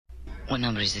What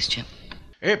number is this, Chip?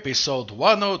 Episode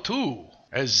 102,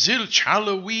 a Zilch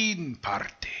Halloween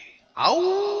party.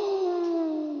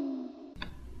 Ow!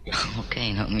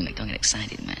 Okay, no, don't get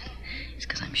excited, man. It's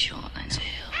because I'm short, I know.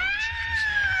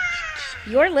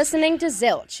 You're listening to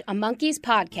Zilch, a Monkeys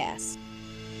podcast.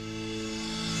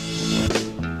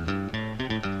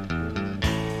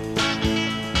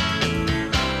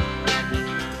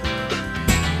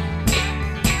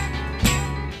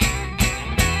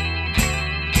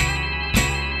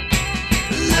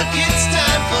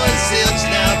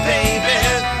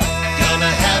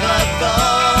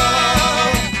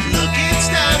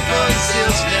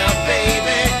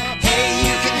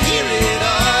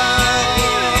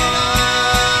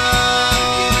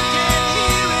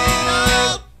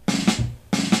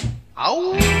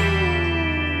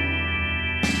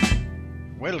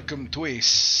 Welcome to a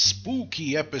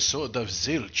spooky episode of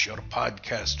Zilch, your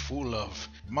podcast full of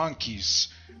monkeys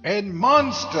and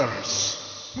monsters.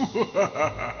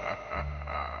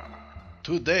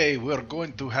 Today we're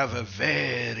going to have a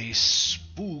very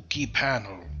spooky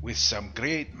panel with some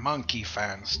great monkey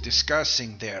fans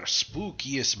discussing their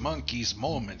spookiest monkeys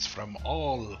moments from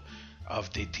all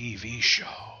of the TV show.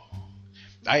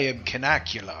 I am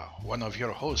Canacula, one of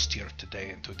your hosts here today,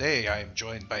 and today I am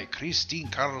joined by Christine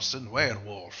Carlson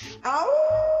Werewolf. Ow!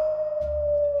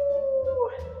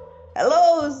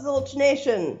 Hello, Zilch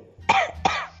Nation.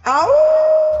 Ow!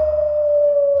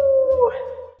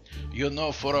 You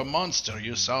know, for a monster,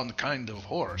 you sound kind of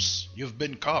hoarse. You've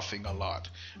been coughing a lot.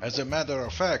 As a matter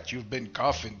of fact, you've been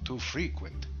coughing too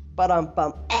frequent.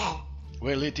 Ba-dum-bum.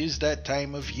 Well, it is that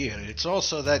time of year. It's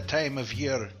also that time of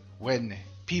year when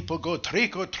people go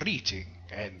trick-or-treating,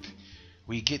 and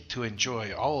we get to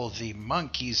enjoy all the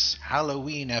Monkeys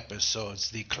Halloween episodes,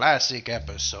 the classic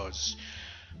episodes.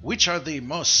 Which are the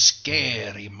most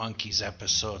scary Monkeys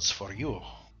episodes for you?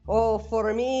 Oh,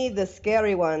 for me, the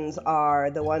scary ones are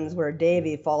the ones where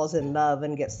Davy falls in love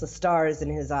and gets the stars in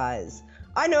his eyes.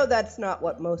 I know that's not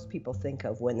what most people think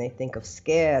of when they think of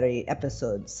scary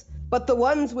episodes, but the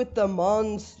ones with the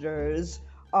monsters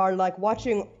are like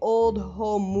watching old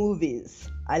home movies.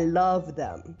 I love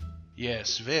them.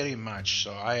 Yes, very much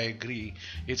so. I agree.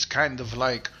 It's kind of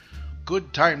like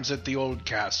good times at the old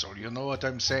castle. You know what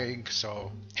I'm saying?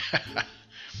 So,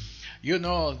 you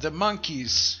know, the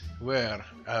Monkeys were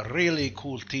a really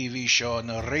cool TV show and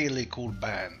a really cool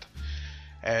band.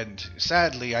 And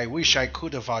sadly, I wish I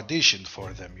could have auditioned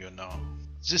for them, you know.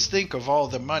 Just think of all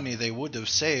the money they would have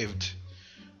saved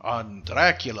on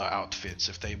Dracula outfits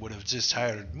if they would have just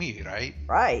hired me, right?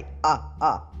 Right.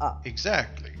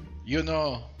 Exactly. You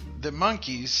know, the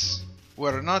Monkeys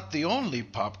were not the only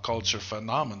pop culture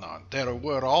phenomenon. There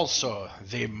were also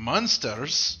the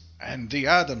Munsters and the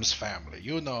Addams Family.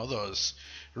 You know, those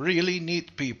really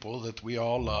neat people that we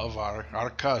all love, our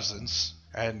cousins.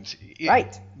 And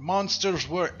right. Monsters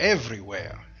were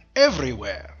everywhere.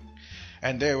 Everywhere.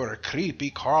 And there were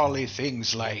creepy, crawly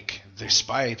things like the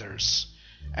spiders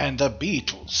and the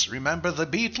Beatles. Remember the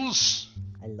Beatles?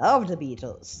 I love the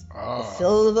Beatles. Oh. The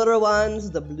silver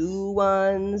ones, the blue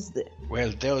ones.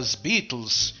 Well, those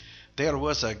Beatles, there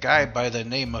was a guy by the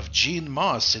name of Gene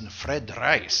Moss and Fred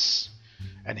Rice.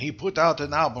 And he put out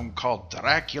an album called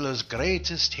Dracula's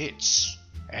Greatest Hits.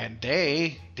 And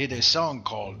they did a song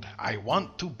called I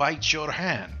Want to Bite Your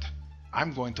Hand.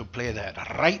 I'm going to play that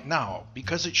right now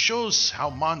because it shows how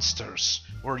monsters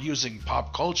were using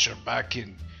pop culture back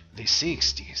in the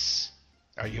 60s.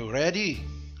 Are you ready?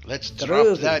 Let's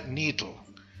drop that needle.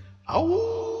 Ow!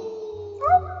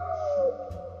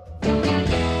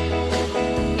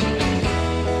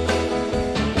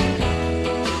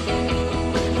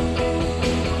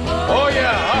 Oh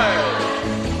yeah,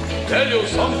 I'll tell you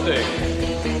something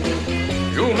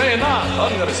you may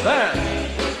not understand,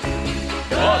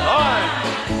 but I'm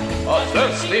a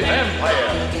thirsty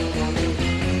vampire.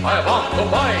 I want to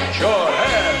bite your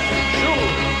head.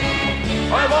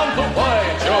 I want to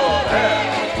bite your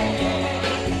head.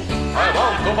 I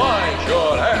want to bite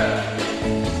your head.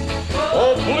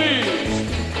 Oh,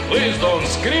 please don't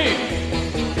scream.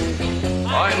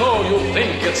 I know you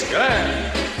think it's grand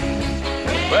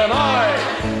when I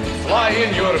fly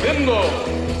in your window.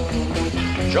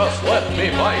 Just let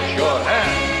me bite your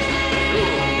hand.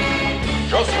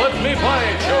 Just let me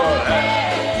bite your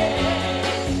hand.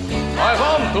 I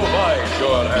want to bite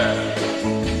your hand.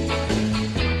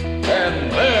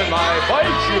 And when I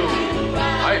bite you,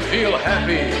 I feel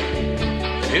happy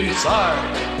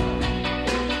inside.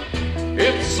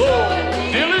 It's so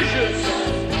delicious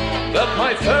that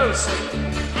my thirst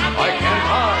I can't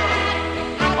hide.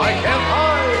 I can't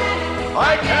hide.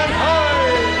 I can't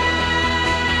hide.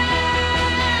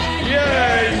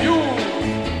 Yeah,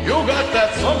 you got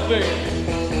that something.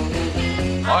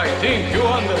 I think you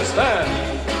understand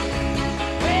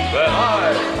that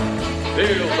I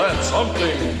feel that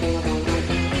something.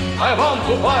 I want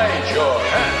to bite your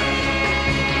hand.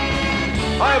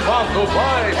 I want to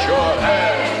bite your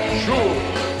hand. Sure,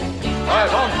 I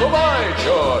want to bite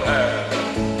your hand.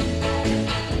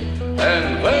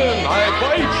 And when I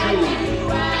bite you,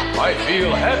 I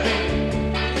feel happy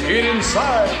here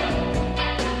inside.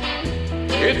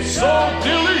 It's so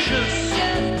delicious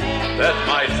that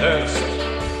my thirst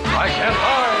I can't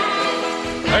hide.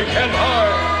 I can't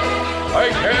hide. I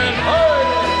can't hide.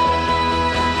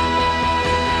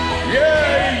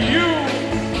 Yeah, you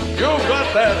got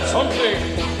that something.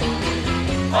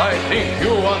 I think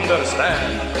you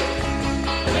understand.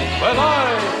 When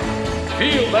I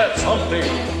feel that something,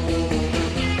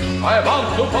 I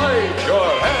want to bite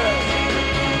your hand.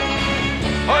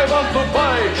 I want to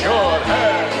bite your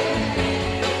hand.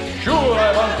 Sure,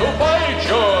 I want to bite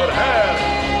your hand.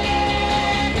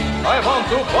 I want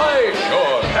to bite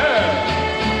your hand.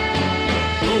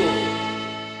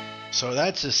 Sure. So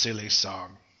that's a silly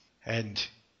song. And,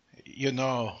 you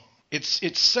know,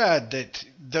 it's sad that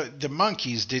the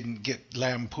monkeys didn't get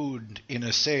lampooned in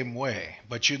the same way.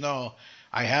 But, you know,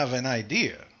 I have an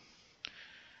idea.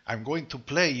 I'm going to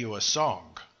play you a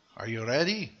song. Are you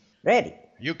ready? Ready.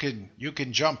 You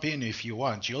can jump in if you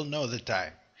want. You'll know the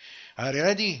time. Are you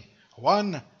ready?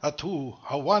 1, a 2,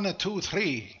 a 1, a 2,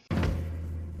 3.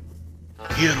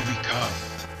 Here we come,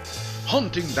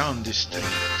 hunting down the street.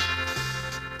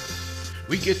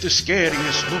 We get the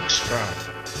scariest looks from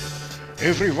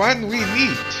everyone we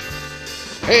meet.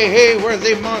 Hey, hey, we're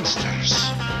the monsters,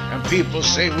 and people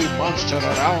say we monster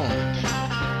around,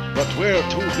 but we're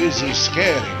too busy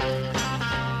scaring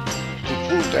to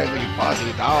put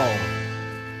anybody down.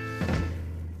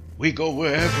 We go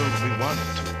wherever we want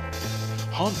to,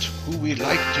 hunt who we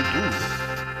like to do.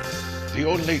 The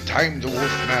only time the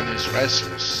wolfman is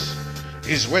restless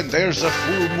is when there's a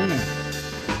full moon.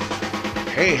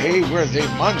 Hey, hey, we're the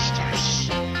monsters,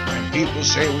 and people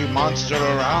say we monster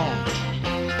around,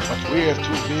 but we're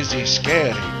too busy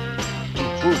scaring to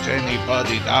put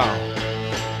anybody down.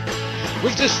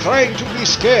 We're just trying to be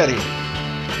scary.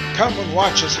 Come and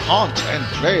watch us hunt and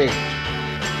play.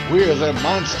 We're the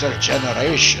monster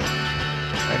generation,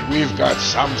 and we've got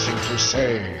something to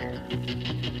say.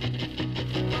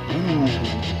 Ooh.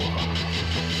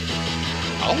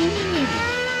 Ow.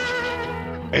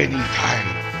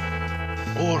 Anytime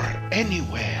or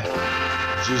anywhere,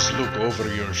 just look over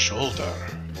your shoulder.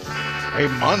 A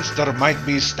monster might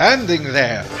be standing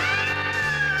there.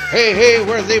 Hey, hey,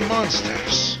 we're the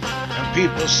monsters, and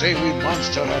people say we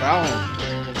monster around,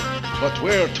 but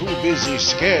we're too busy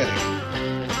scaring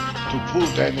to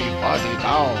put anybody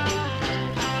down.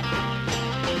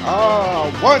 Ah,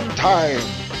 1 time,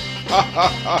 ha ha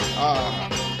ha ha.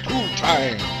 2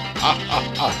 times, ha ha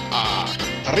ha ha.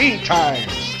 3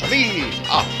 times, 3,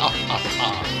 ha ha ha ha.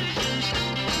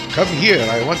 Come here,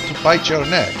 I want to bite your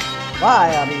neck.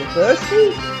 Why, are you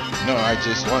thirsty? No, I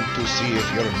just want to see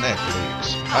if your neck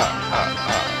bleeds. Ha ha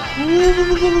ha.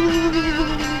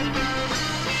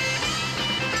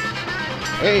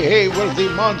 Hey, hey, we're the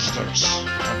monsters.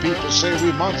 And people say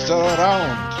we monster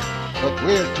around, but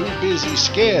we're too busy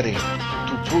scaring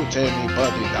to put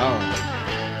anybody down.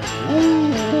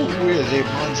 Ooh, we're the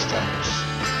monsters.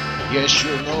 Yes,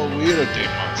 you know we're the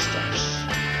monsters.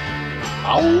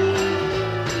 Ow!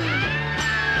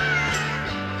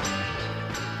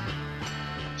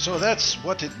 So that's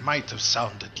what it might have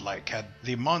sounded like had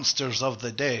the monsters of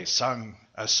the day sung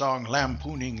a song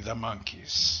lampooning the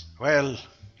monkeys. Well,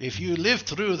 if you lived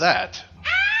through that,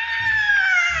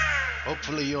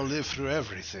 hopefully you'll live through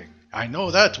everything. I know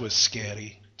that was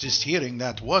scary. Just hearing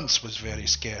that once was very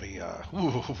scary.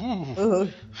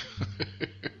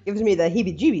 Gives me the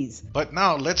heebie-jeebies. But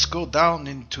now let's go down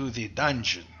into the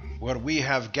dungeon where we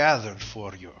have gathered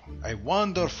for you a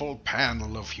wonderful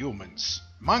panel of humans,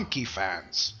 monkey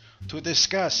fans, to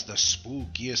discuss the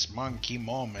spookiest monkey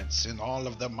moments in all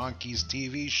of the Monkeys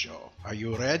TV show. Are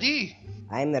you ready?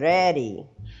 I'm ready.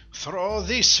 Throw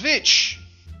the switch.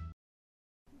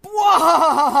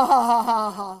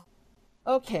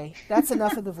 Okay, that's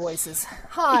enough of the voices.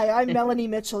 Hi, I'm Melanie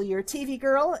Mitchell, your TV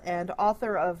girl and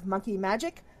author of Monkey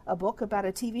Magic, a book about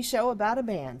a TV show about a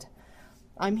band.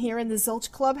 I'm here in the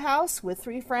Zilch Clubhouse with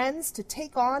 3 friends to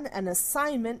take on an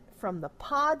assignment from the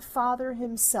Podfather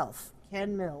himself,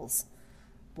 Ken Mills.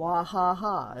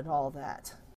 Bwahaha and all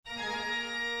that.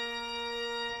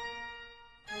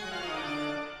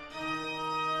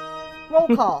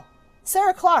 Roll call.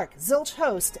 Sarah Clark, Zilch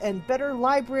host and Better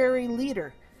Library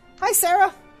leader. Hi,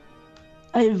 Sarah.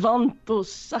 I want to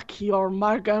suck your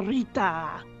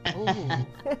margarita.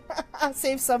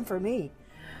 Save some for me.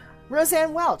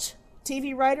 Roseanne Welch,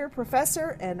 TV writer,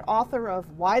 professor, and author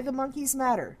of Why the Monkeys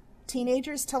Matter,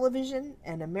 Teenagers, Television,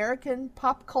 and American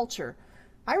Pop Culture.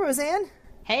 Hi, Roseanne.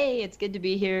 Hey, it's good to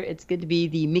be here. It's good to be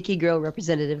the Mickey Girl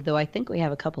representative, though I think we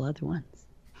have a couple other ones.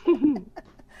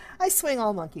 I swing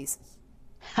all monkeys.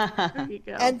 There you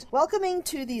go. And welcoming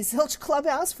to the Zilch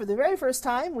Clubhouse for the very first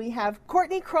time, we have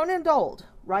Courtney Cronin-Dold,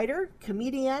 writer,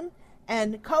 comedian,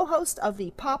 and co-host of the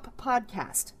Pop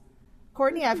Podcast.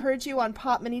 Courtney, I've heard you on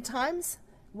Pop many times.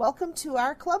 Welcome to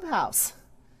our clubhouse.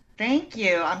 Thank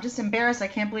you. I'm just embarrassed. I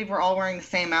can't believe we're all wearing the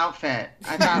same outfit.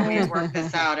 I thought we had worked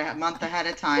this out a month ahead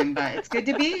of time, but it's good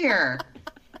to be here.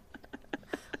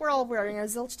 We're all wearing our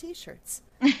Zilch t-shirts.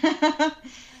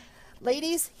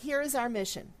 Ladies, here is our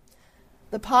mission.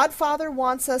 The Podfather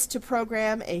wants us to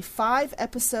program a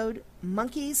 5-episode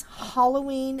Monkeys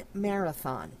Halloween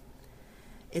Marathon.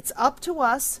 It's up to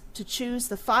us to choose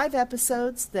the 5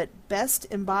 episodes that best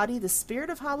embody the spirit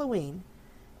of Halloween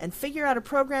and figure out a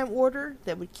program order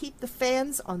that would keep the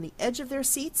fans on the edge of their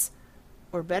seats,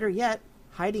 or better yet,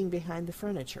 hiding behind the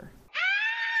furniture.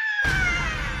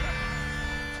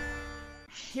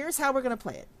 Here's how we're going to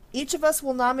play it. Each of us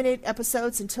will nominate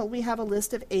episodes until we have a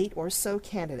list of 8 or so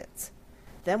candidates.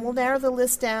 Then we'll narrow the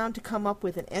list down to come up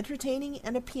with an entertaining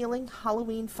and appealing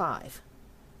Halloween 5.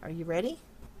 Are you ready?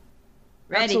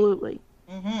 Ready. Absolutely.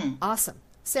 Mm-hmm. Awesome.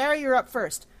 Sarah, you're up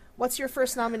first. What's your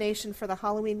first nomination for the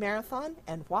Halloween Marathon,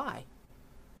 and why?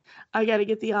 I got to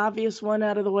get the obvious one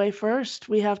out of the way first.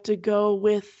 We have to go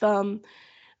with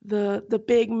the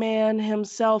big man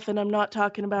himself, and I'm not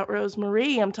talking about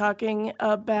Rosemarie. I'm talking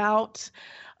about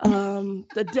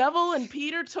the Devil and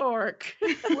Peter Tork.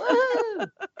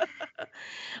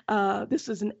 This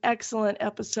is an excellent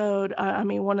episode. I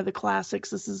mean, one of the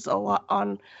classics. This is a lot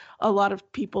on a lot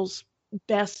of people's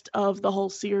best of the whole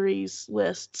series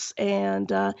lists, and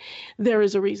there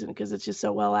is a reason, because it's just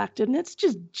so well acted, and it's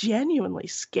just genuinely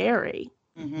scary.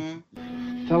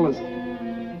 Mm-hmm. Fellas,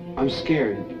 I'm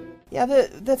scared. Yeah,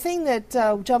 the thing that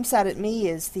jumps out at me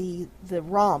is the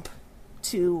romp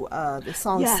to the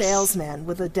song Yes. Salesman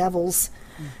with the devils,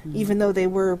 even though they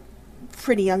were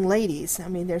pretty young ladies. I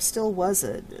mean, there still was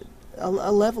a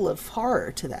level of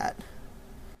horror to that.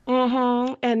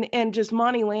 Mm-hmm. And just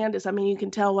Monty Landis, I mean, you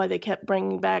can tell why they kept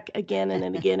bringing back again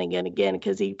and again,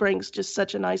 because he brings just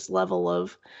such a nice level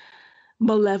of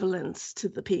malevolence to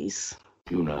the piece.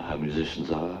 You know how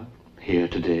musicians are. Here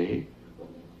today,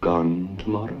 gone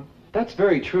tomorrow. That's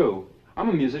very true. I'm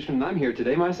a musician and I'm here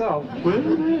today myself. Well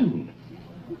then,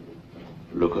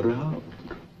 look around.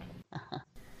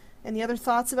 Any other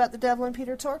thoughts about the Devil and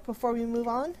Peter Tork before we move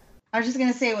on? I was just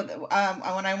going to say, when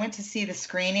I went to see the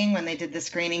screening, when they did the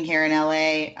screening here in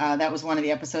LA, that was one of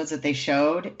the episodes that they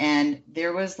showed. And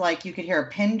there was like, you could hear a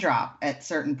pin drop at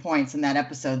certain points in that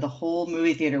episode. The whole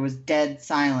movie theater was dead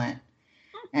silent.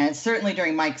 And certainly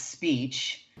during Mike's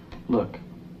speech. Look,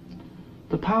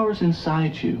 the power's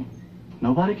inside you.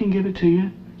 Nobody can give it to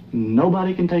you.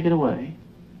 Nobody can take it away.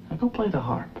 Now go play the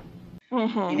harp.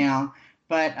 Mm-hmm. You know,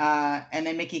 but, and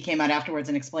then Mickey came out afterwards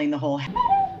and explained the whole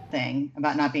thing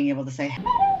about not being able to say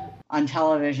on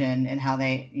television, and how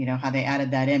they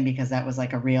added that in because that was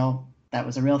like a real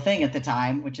thing at the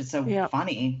time, which is so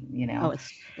funny, you know.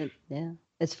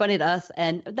 It's funny to us,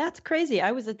 and that's crazy.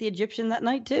 I was at the Egyptian that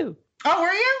night too. Oh,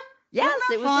 were you? Yes,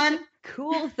 it was fun. such a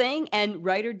cool thing, and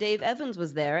writer Dave Evans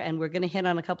was there, and we're going to hit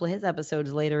on a couple of his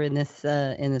episodes later in this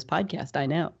podcast. I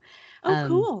know. Oh,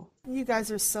 cool. You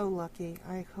guys are so lucky.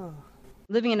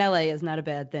 Living in LA is not a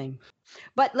bad thing.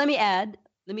 But let me add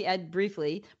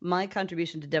briefly, my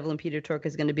contribution to Devil and Peter Tork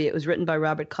is going to be, it was written by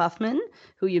Robert Kaufman,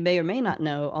 who you may or may not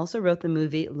know also wrote the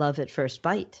movie Love at First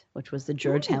Bite, which was the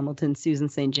George Hamilton, Susan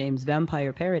St. James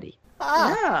vampire parody.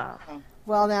 Yeah.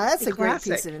 Well, now that's a great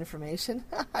classic piece of information.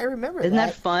 I remember Isn't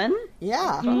that fun?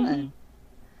 Yeah. Fun.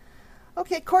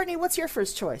 Okay, Courtney, what's your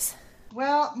first choice?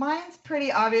 Well, mine's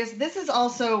pretty obvious. This is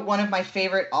also one of my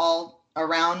favorite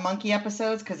all-around monkey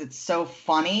episodes because it's so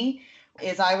funny,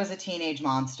 is I Was a Teenage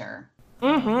Monster.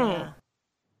 Mm-hmm.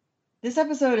 This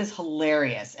episode is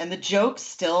hilarious, and the jokes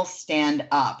still stand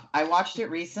up. I watched it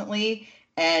recently,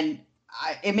 and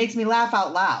it makes me laugh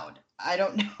out loud. I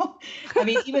don't know. I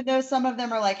mean, even though some of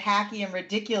them are like hacky and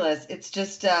ridiculous, it's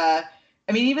just, I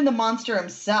mean, even the monster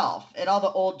himself and all the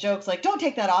old jokes, like, don't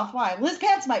take that off. Why? Well, his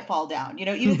pants might fall down. You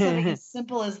know, even something as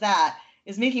simple as that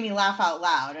is making me laugh out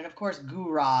loud. And of course,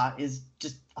 Goo-Rah is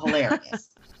just hilarious.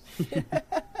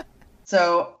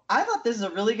 So I thought this is a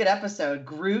really good episode.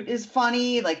 Groot is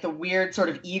funny, like the weird sort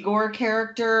of Igor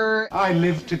character. I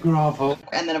live to grovel.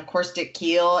 And then, of course, Dick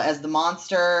Keel as the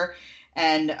monster.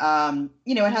 And,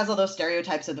 it has all those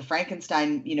stereotypes of the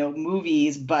Frankenstein,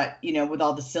 movies, but, with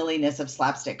all the silliness of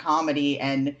slapstick comedy.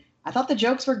 And I thought the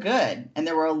jokes were good. And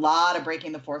there were a lot of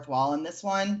breaking the fourth wall in this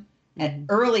one. And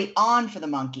early on for the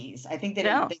Monkees. I think they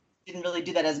didn't really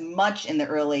do that as much in the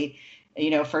early,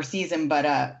 first season,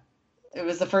 but it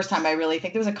was the first time I really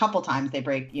think there was a couple times they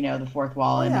break, the fourth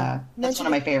wall, and that's one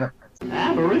of my favorite parts.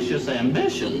 Avaricious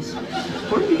ambitions?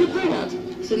 Where did you get that?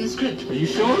 It's in the script. Are you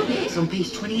sure? It's on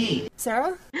page 28.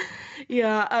 Sarah?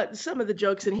 Yeah, some of the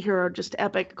jokes in here are just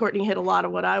epic. Courtney hit a lot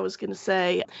of what I was going to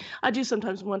say. I do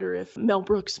sometimes wonder if Mel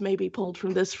Brooks maybe pulled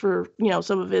from this for,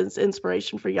 some of his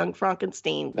inspiration for Young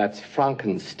Frankenstein. That's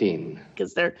Frankenstein.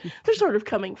 Because they're sort of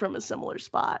coming from a similar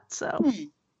spot, so.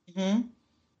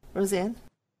 Roseanne?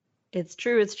 It's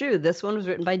true. This one was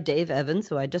written by Dave Evans,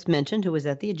 who I just mentioned, who was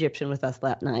at the Egyptian with us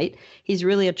last night. He's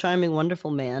really a charming,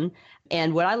 wonderful man.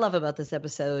 And what I love about this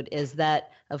episode is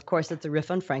that, of course, it's a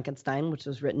riff on Frankenstein, which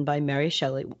was written by Mary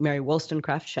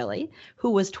Wollstonecraft Shelley, who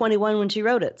was 21 when she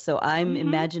wrote it. So I'm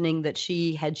imagining that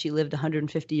she, had she lived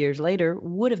 150 years later,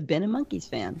 would have been a Monkees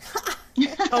fan.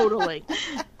 Totally.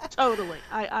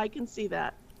 I can see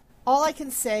that. All I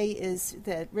can say is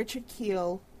that Richard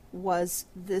Kiel was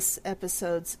this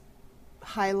episode's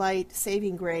highlight,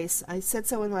 saving grace. I said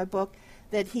so in my book,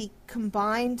 that he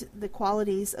combined the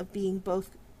qualities of being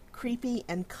both creepy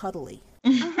and cuddly.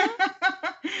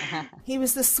 He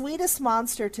was the sweetest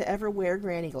monster to ever wear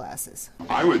granny glasses.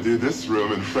 I would do this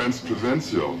room in French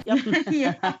Provincial.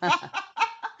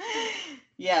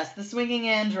 Yes, the swinging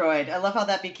android. I love how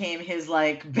that became his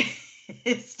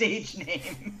his stage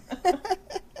name.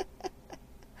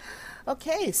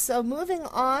 Okay, so moving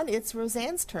on, it's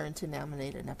Roseanne's turn to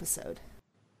nominate an episode.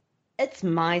 It's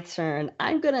my turn.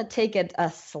 I'm going to take it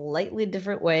a slightly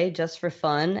different way just for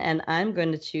fun, and I'm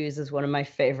going to choose as one of my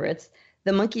favorites,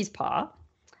 The Monkey's Paw,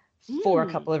 for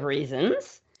a couple of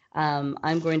reasons.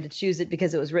 I'm going to choose it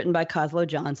because it was written by Coslow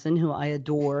Johnson, who I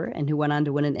adore and who went on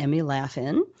to win an Emmy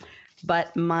Laugh-In.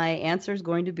 But my answer is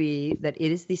going to be that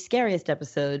it is the scariest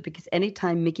episode because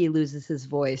anytime Mickey loses his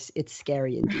voice, it's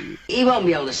scary indeed. He won't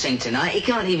be able to sing tonight. He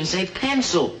can't even say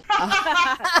pencil.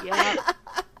 Yeah.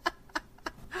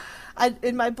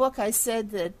 In my book, I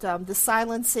said that the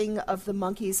silencing of the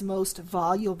Monkees' most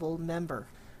voluble member.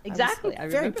 Exactly. I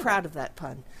was very proud of that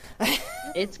pun.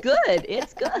 It's good.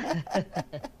 It's good.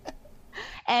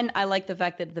 And I like the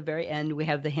fact that at the very end we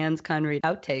have the Hans Conried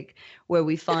outtake where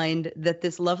we find that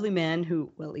this lovely man who,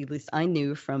 well, at least I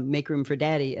knew from Make Room for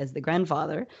Daddy as the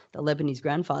grandfather, the Lebanese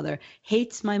grandfather,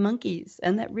 hates my monkeys.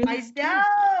 And that really... I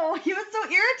know! He was so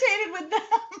irritated with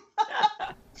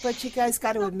them. But you guys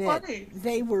got to admit,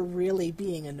 they were really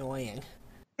being annoying.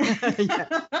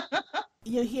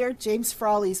 You hear James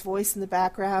Frawley's voice in the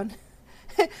background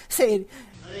saying...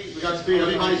 Hey, we got speed.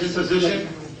 Everybody's in position.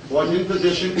 Boys in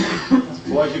position.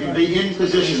 Boys, you can be in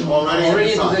position already.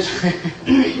 Already in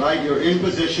position. Right, you're in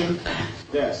position.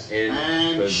 Yes.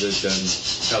 In position.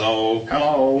 Hello.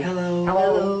 Hello. Hello.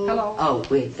 Hello. Hello. Oh,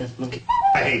 wait, that's Monkey.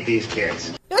 I hate these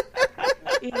kids.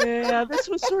 Yeah, this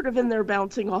was sort of in their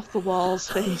bouncing off the walls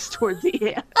phase toward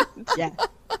the end. Yeah.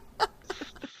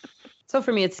 So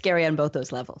for me, it's scary on both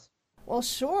those levels. Well,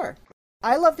 sure.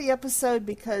 I love the episode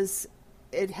because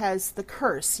it has the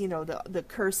curse, the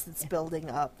curse that's building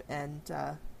up, and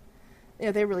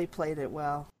they really played it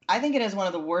well. I think it is one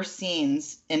of the worst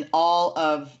scenes in all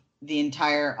of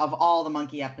all the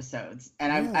monkey episodes.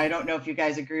 And I don't know if you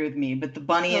guys agree with me, but the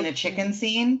bunny and the chicken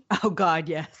scene. Oh, God,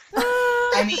 yes.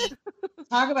 I mean,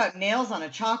 talk about nails on a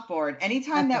chalkboard.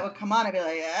 Anytime that would come on, I'd be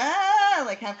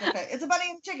like half the time. It's a bunny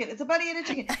and a chicken. It's a bunny and a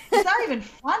chicken. It's not even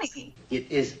funny. It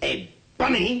is a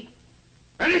bunny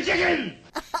and a chicken.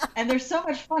 And there's so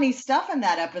much funny stuff in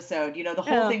that episode. The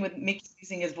whole thing with Mickey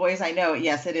using his voice. I know,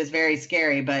 yes, it is very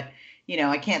scary, but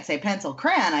I can't say pencil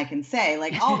crayon. I can say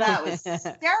all that was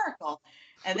hysterical.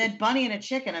 And then bunny and a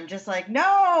chicken. I'm just like,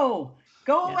 no,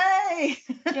 go away.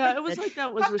 Yeah, it was like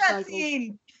that was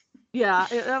recycled. Yeah,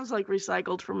 that was like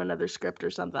recycled from another script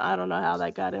or something. I don't know how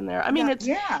that got in there. I mean,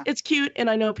 it's cute, and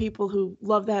I know people who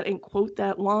love that and quote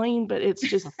that line, but it's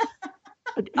just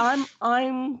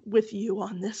I'm with you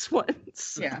on this one.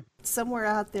 So. Yeah. Somewhere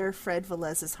out there, Fred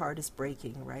Velez's heart is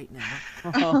breaking right now.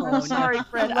 Oh, sorry,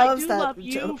 Fred. I do love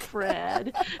you,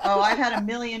 Fred. Oh, I've had a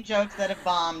million jokes that have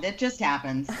bombed. It just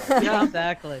happens. Yeah,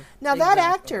 exactly. Now, that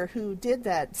actor who did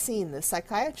that scene, the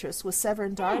psychiatrist, was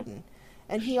Severin Darden.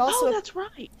 And he also that's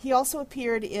right. He also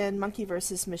appeared in Monkey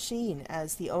vs. Machine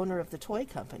as the owner of the toy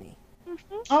company.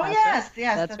 Mm-hmm. Oh, yes,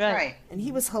 that's right. And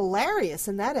he was hilarious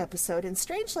in that episode. And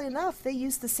strangely enough, they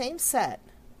used the same set.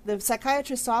 The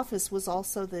psychiatrist's office was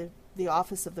also the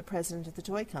office of the president of the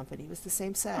toy company. It was the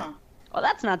same set. Huh. Well,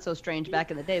 that's not so strange.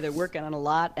 Back in the day, they're working on a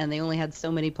lot, and they only had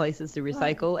so many places to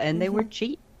recycle, and they were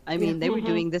cheap. I mean, they were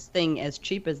doing this thing as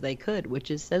cheap as they could,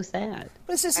 which is so sad.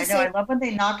 But it's just I know. I love when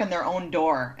they knock on their own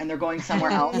door and they're going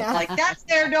somewhere else. Like, that's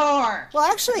their door. Well,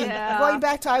 actually, going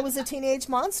back to I Was a Teenage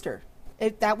Monster,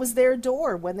 that was their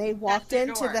door when they walked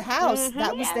into the house.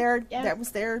 That was that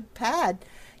was their pad.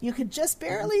 You could just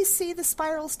barely see the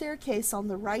spiral staircase on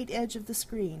the right edge of the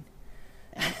screen.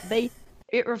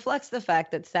 It reflects the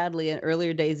fact that, sadly, in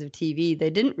earlier days of TV, they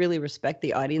didn't really respect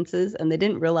the audiences, and they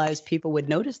didn't realize people would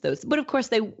notice those. But, of course,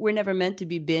 they were never meant to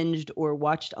be binged or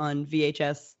watched on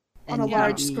VHS. On a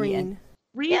large screen.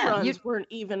 Reruns weren't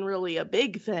even really a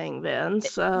big thing then,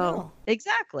 so... No.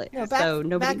 Exactly. No,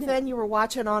 back back then, you were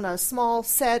watching on a small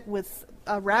set with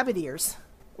rabbit ears.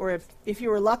 Or if you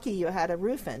were lucky, you had a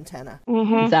roof antenna.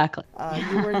 Exactly.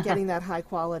 You weren't getting that high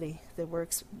quality that we're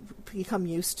become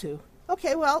used to.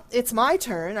 Okay, well, it's my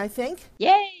turn, I think.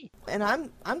 Yay! And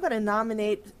I'm going to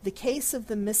nominate The Case of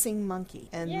the Missing Monkey.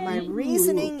 And my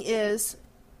reasoning is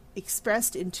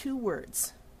expressed in 2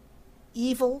 words.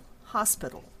 Evil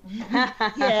Hospital.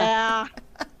 Yeah.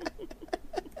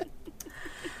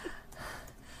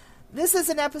 This is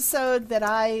an episode that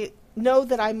I know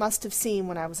that I must have seen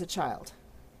when I was a child.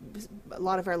 A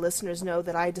lot of our listeners know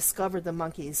that I discovered the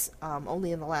Monkees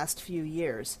only in the last few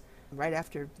years, right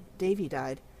after Davy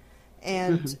died.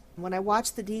 And when I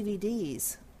watched the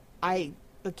DVDs, I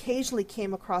occasionally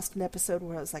came across an episode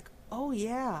where I was like, oh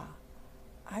yeah,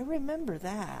 I remember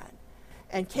that.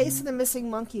 And Case of the Missing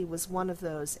Monkey was one of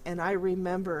those. And I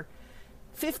remember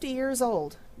 50 years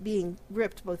old being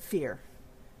gripped with fear.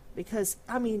 Because,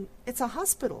 I mean, it's a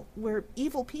hospital where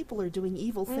evil people are doing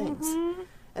evil things.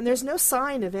 And there's no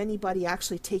sign of anybody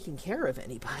actually taking care of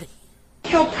anybody.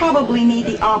 He'll probably need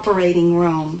the operating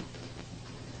room.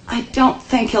 I don't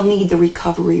think he'll need the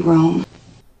recovery room.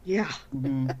 Yeah.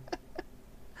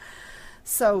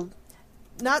 So,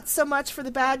 not so much for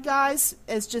the bad guys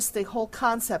as just the whole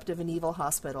concept of an evil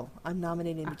hospital. I'm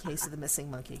nominating The Case of the Missing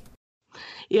Monkey.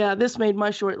 Yeah, this made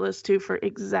my short list too for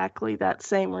exactly that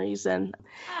same reason.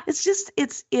 It's just,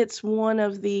 it's one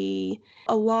of a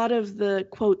lot of the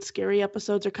quote scary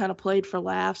episodes are kind of played for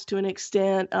laughs to an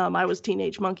extent. I Was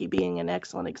Teenage Monkey being an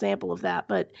excellent example of that,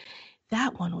 but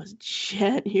that one was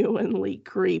genuinely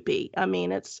creepy. I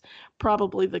mean, it's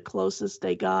probably the closest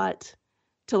they got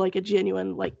to like a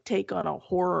genuine like take on a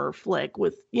horror flick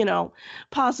with,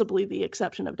 possibly the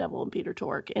exception of Devil and Peter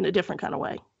Tork in a different kind of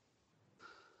way.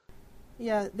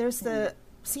 Yeah, there's the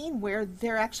scene where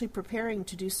they're actually preparing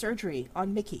to do surgery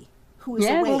on Mickey, who is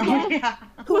awake.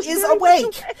 Who is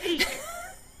awake.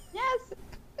 Yes.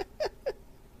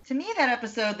 To me, that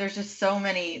episode, there's just so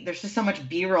much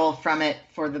B-roll from it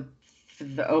for the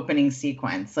opening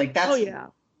sequence. Like that's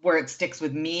where it sticks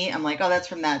with me. I'm like, oh, that's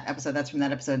from that episode. That's from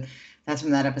that episode. That's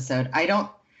from that episode. I don't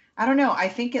know. I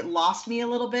think it lost me a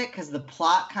little bit because the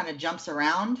plot kind of jumps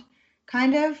around,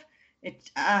 kind of.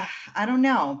 I don't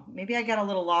know. Maybe I got a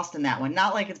little lost in that one.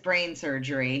 Not like it's brain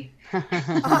surgery. But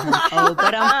I'm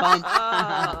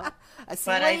fun.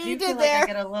 But I do feel like I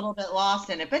get a little bit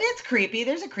lost in it. But it's creepy.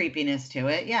 There's a creepiness to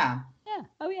it. Yeah. Yeah.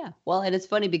 Oh, yeah. Well, and it's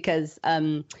funny because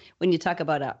when you talk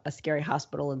about a scary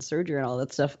hospital and surgery and all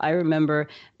that stuff, I remember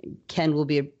Ken will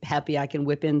be happy I can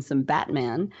whip in some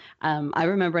Batman. I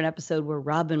remember an episode where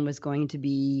Robin was going to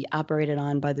be operated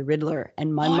on by the Riddler,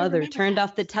 and my mother turned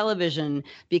off the television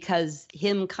because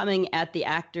him coming at the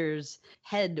actor's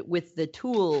head with the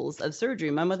tools of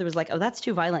surgery. My mother was like, oh, that's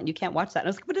too violent. You can't watch that. And I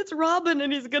was like, but it's Robin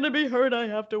and he's going to be hurt. I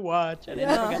have to watch. And I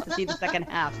never got to see the second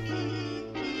half.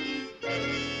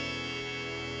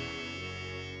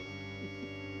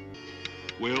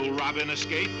 Will Robin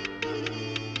escape?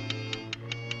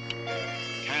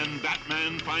 Can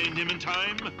Batman find him in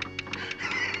time?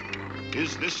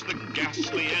 Is this the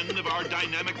ghastly end of our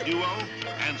dynamic duo?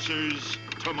 Answers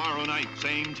tomorrow night,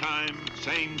 same time,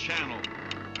 same channel.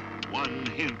 One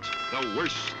hint, the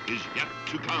worst is yet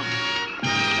to come.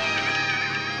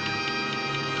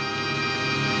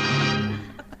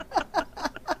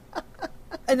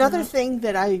 Another thing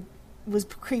that I was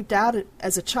creeped out at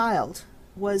as a child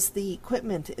was the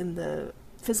equipment in the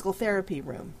physical therapy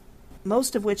room,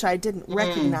 most of which I didn't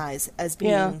recognize as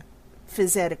being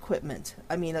phys ed equipment.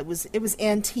 I mean, it was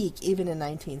antique even in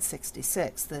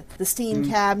 1966. The steam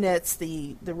cabinets,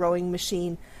 the rowing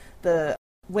machine, the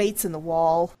weights in the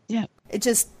wall. Yeah,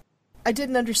 I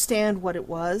didn't understand what it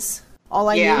was. All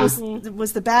I knew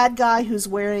was the bad guy who's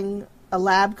wearing a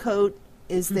lab coat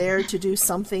is there to do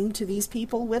something to these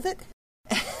people with it.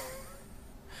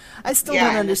 I still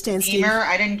don't understand, Steve.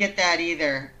 I didn't get that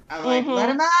either. I was like, let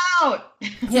him out!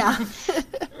 Yeah.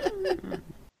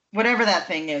 whatever that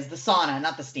thing is, the sauna,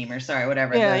 not the steamer. Sorry,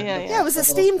 whatever. Yeah, it was a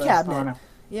steam cabinet. Sauna.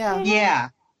 Yeah. Yeah.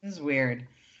 This is weird.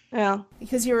 Yeah.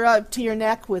 Because you're up to your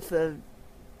neck with a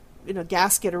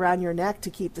gasket around your neck to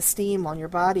keep the steam on your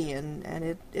body, and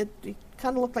it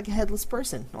kind of looked like a headless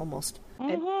person almost.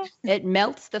 It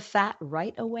melts the fat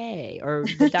right away. Or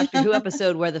the Doctor Who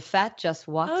episode where the fat just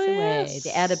walks away. Yes.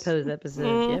 The adipose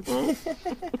episode. Yep.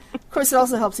 Of course, it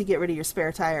also helps you get rid of your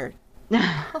spare tire.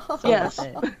 Yes.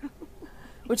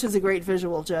 Which is a great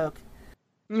visual joke.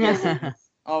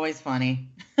 Always funny.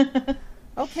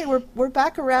 Okay, we're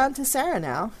back around to Sarah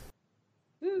now.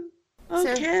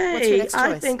 Sarah, Okay, what's your next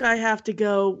I choice? think I have to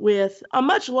go with a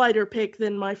much lighter pick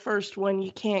than my first one.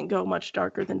 You can't go much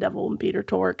darker than Devil and Peter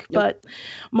Tork. But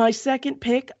my second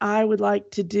pick, I would like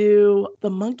to do The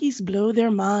Monkeys Blow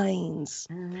Their Minds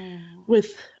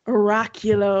with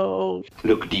Oraculo.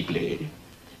 Look deeply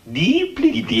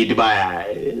into my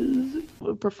eyes.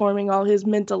 Performing all his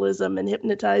mentalism and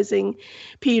hypnotizing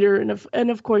Peter, and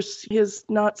of course his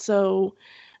not so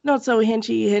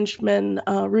hinchy henchman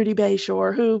Rudy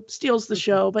Bayshore, who steals the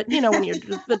show. But when you're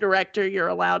the director, you're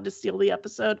allowed to steal the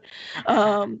episode.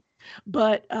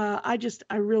 But I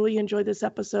really enjoy this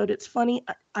episode. It's funny.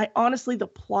 I honestly, the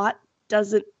plot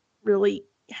doesn't really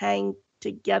hang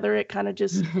together. It kind of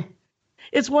just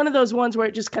it's one of those ones where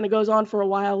it just kind of goes on for a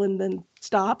while and then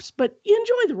stops. But you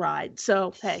enjoy the ride.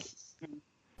 So hey.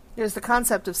 There's the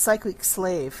concept of cyclic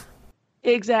slave.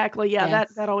 Exactly. Yeah,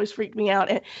 Yes. that always freaked me out.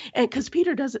 And because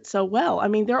Peter does it so well. I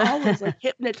mean, they're always like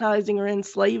hypnotizing or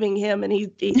enslaving him, and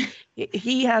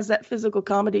he has that physical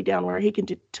comedy down where he can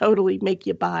totally make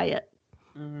you buy it.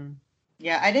 Mm-hmm.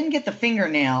 Yeah, I didn't get the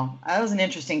fingernail. That was an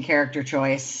interesting character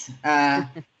choice. I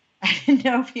didn't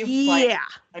know if he was like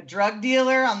a drug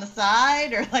dealer on the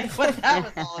side or like what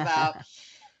that was all about.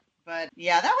 But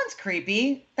yeah, that one's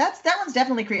creepy. That one's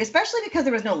definitely creepy, especially because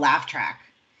there was no laugh track.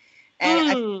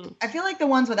 And I feel like the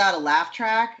ones without a laugh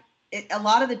track, a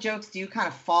lot of the jokes do kind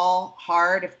of fall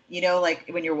hard, like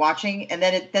when you're watching, and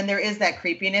then there is that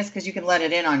creepiness because you can let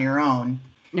it in on your own.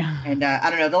 And I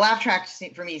don't know, the laugh track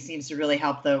for me seems to really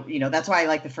help. That's why I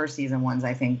like the first season ones.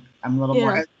 I think I'm a little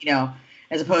more,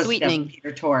 as opposed Sweetening. to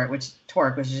Peter Tork, which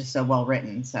Tork was just so well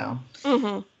written. So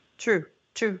True.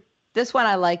 This one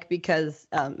I like because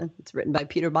it's written by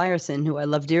Peter Meyerson, who I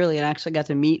love dearly, and I actually got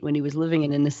to meet when he was living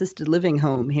in an assisted living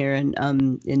home here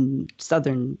in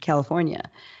Southern California.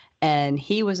 And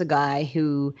he was a guy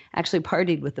who actually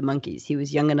partied with the Monkees. He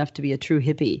was young enough to be a true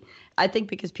hippie. I think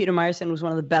because Peter Meyerson was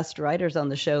one of the best writers on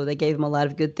the show, they gave him a lot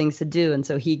of good things to do. And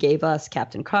so he gave us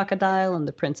Captain Crocodile and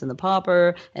The Prince and the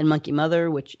Pauper and Monkey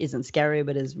Mother, which isn't scary,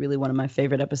 but is really one of my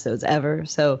favorite episodes ever.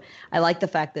 So I like the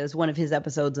fact that it's one of his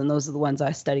episodes, and those are the ones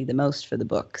I studied the most for the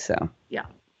book. So yeah.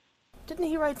 Didn't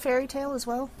he write Fairy Tale as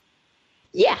well?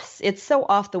 Yes, it's so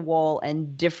off the wall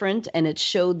and different, and it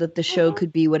showed that the show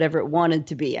could be whatever it wanted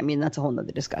to be. I mean, that's a whole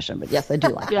nother discussion, but yes, I do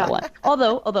like that one.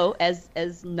 Although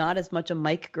as not as much a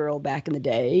Mike girl back in the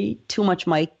day, too much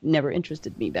Mike never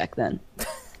interested me back then.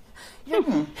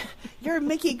 Your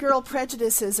Mickey girl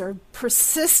prejudices are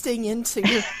persisting into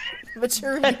your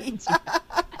maturity.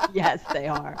 Yes, they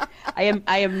are. I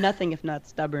am nothing if not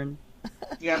stubborn.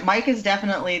 yeah, Mike is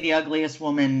definitely the ugliest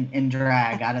woman in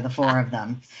drag out of the four of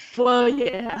them. Well,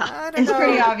 yeah. It's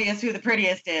pretty obvious who the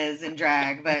prettiest is in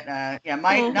drag, but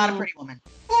Mike, not a pretty woman.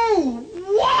 Oh,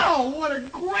 wow, what a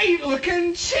great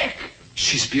looking chick.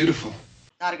 She's beautiful.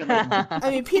 Not a good looking woman. I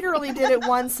mean, Peter only did it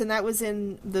once, and that was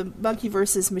in the Monkey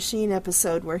versus Machine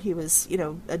episode where he was,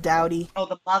 a dowdy. Oh,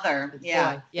 the mother.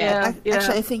 Yeah.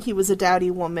 Actually, I think he was a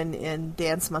dowdy woman in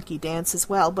Dance Monkey Dance as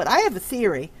well. But I have a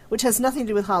theory, which has nothing to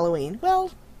do with Halloween. Well,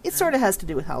 it sort of has to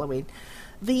do with Halloween.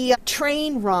 The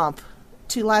train romp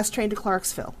to Last Train to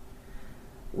Clarksville,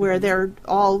 where they're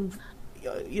all,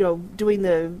 doing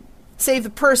the save the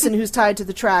person who's tied to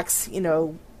the tracks,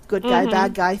 good guy,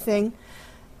 bad guy thing.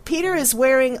 Peter is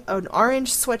wearing an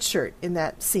orange sweatshirt in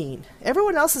that scene.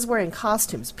 Everyone else is wearing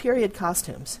costumes, period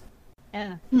costumes.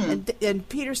 Yeah. And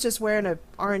Peter's just wearing an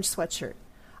orange sweatshirt.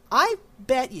 I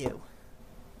bet you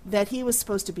that he was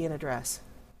supposed to be in a dress.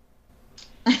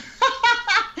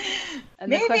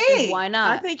 And the question is, why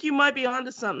not? I think you might be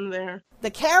onto something there.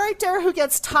 The character who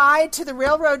gets tied to the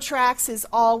railroad tracks is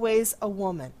always a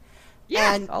woman.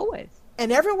 Yes, always.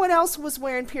 And everyone else was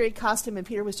wearing period costume, and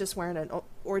Peter was just wearing an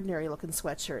ordinary-looking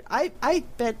sweatshirt. I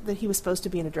bet that he was supposed to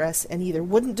be in a dress and either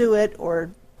wouldn't do it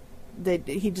or that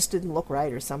he just didn't look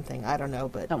right or something. I don't know,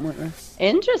 but...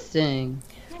 Interesting.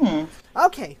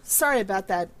 Okay, sorry about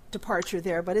that departure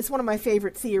there, but it's one of my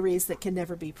favorite theories that can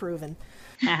never be proven.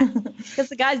 Because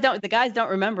the guys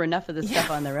don't remember enough of this stuff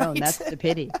on their own. Right. That's the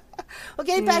pity. Well,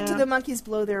 getting back to the monkeys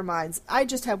blow their minds, I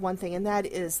just have one thing, and that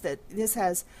is that this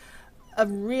has a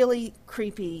really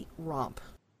creepy romp.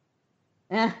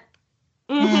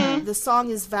 The song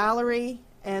is Valerie,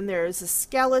 and there's a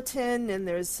skeleton, and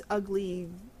there's ugly,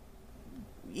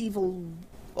 evil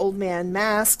old man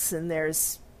masks, and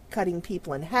there's cutting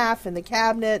people in half in the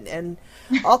cabinet, and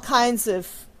all kinds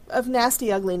of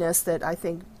nasty ugliness that I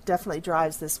think definitely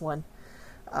drives this one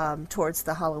towards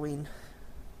the Halloween.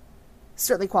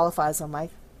 Certainly qualifies on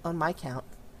my count.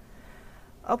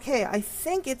 Okay, I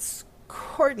think it's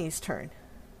Courtney's turn.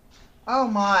 Oh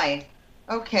my.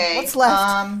 Okay. What's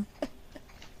left?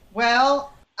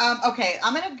 Okay,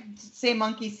 I'm gonna say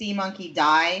monkey see, monkey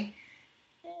die,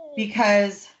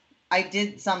 because I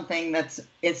did something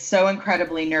it's so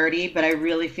incredibly nerdy, but I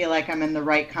really feel like I'm in the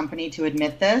right company to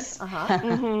admit this.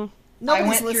 I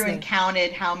went through and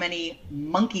counted how many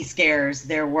monkey scares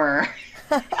there were.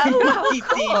 Monkey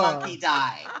see, monkey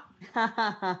die.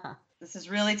 This is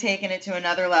really taking it to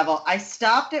another level. I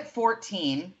stopped at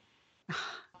 14,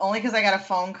 only because I got a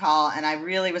phone call and I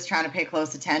really was trying to pay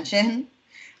close attention.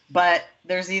 But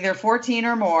there's either 14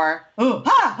 or more,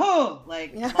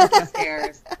 like monkey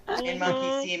scares in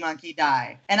Monkey See, Monkey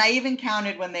Die. And I even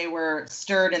counted when they were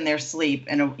stirred in their sleep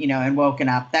and woken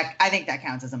up. That I think that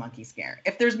counts as a monkey scare.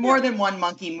 If there's more than one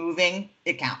monkey moving,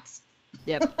 it counts.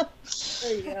 Yep.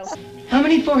 There you go. How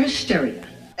many for hysteria?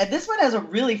 And this one has a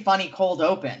really funny cold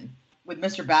open with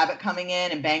Mr. Babbitt coming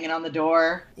in and banging on the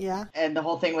door. Yeah. And the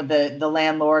whole thing with the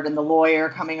landlord and the lawyer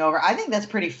coming over. I think that's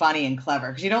pretty funny and clever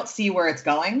because you don't see where it's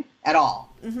going at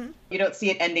all. Mm-hmm. You don't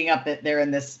see it ending up that they're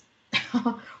in this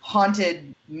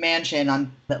haunted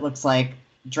mansion that looks like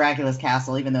Dracula's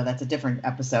castle, even though that's a different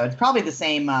episode. It's probably the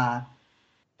same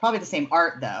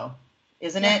art though,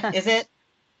 isn't it? Is it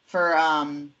for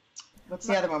what's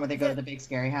the other one where they go to the big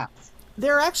scary house?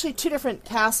 There are actually two different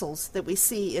castles that we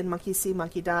see in Monkey See,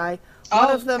 Monkey Die.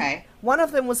 One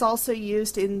of them was also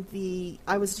used in the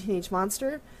I Was a Teenage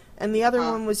Monster, and the other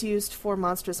one was used for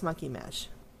Monstrous Monkey Mash.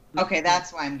 Okay,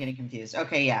 that's why I'm getting confused.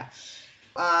 Okay, yeah.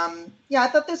 I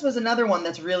thought this was another one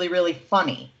that's really, really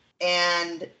funny.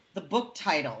 And the book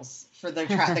titles for the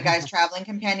guy's traveling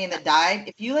companion that died,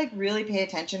 if you really pay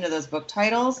attention to those book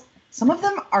titles, some of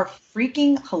them are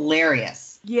freaking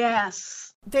hilarious.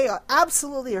 Yes. They are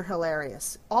absolutely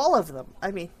hilarious. All of them.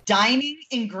 I mean, Dining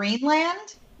in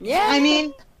Greenland? Yeah. I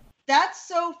mean, that's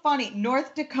so funny.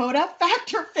 North Dakota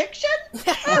Fact or Fiction?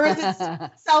 Or is it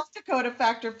South Dakota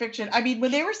Fact or Fiction? I mean, when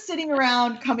they were sitting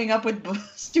around coming up with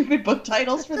stupid book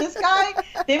titles for this guy,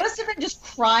 they must have been just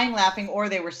crying, laughing, or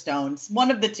they were stoned.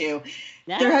 One of the two.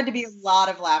 Yeah. There had to be a lot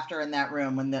of laughter in that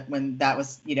room when that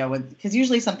was, because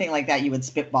usually something like that you would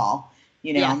spitball,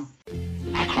 Yes.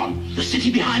 Akron, the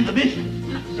city behind the myth.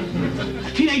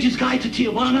 A Teenager's Guide to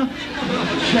Tijuana.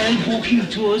 Shell walking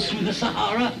tours through the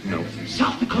Sahara. No.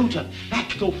 South Dakota,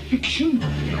 fact or fiction.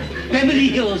 Beverly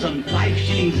Hills on 5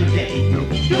 shillings a day. No.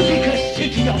 Utica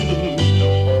City on the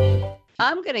moon.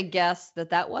 I'm going to guess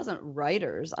that wasn't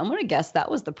writers. I'm going to guess that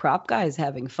was the prop guys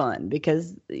having fun,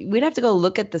 because we'd have to go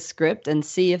look at the script and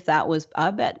see if that was,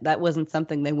 I bet that wasn't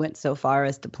something they went so far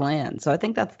as to plan. So I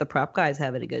think that's the prop guys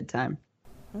having a good time.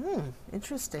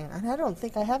 Interesting. And I don't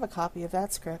think I have a copy of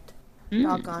that script.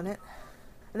 Doggone it.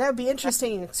 And that would be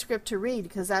interesting script to read,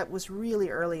 because that was really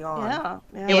early on.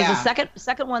 Yeah. It was the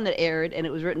second one that aired, and it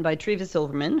was written by Treva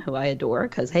Silverman, who I adore,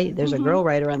 because, hey, there's a girl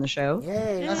writer on the show.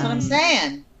 Yay. That's what I'm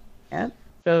saying. Yeah.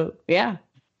 So, yeah.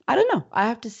 I don't know. I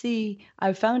have to see.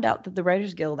 I found out that the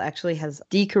Writers Guild actually has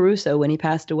Dee Caruso, when he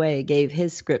passed away, gave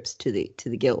his scripts to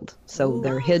the guild. So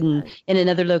they're hidden in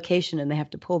another location, and they have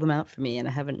to pull them out for me, and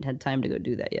I haven't had time to go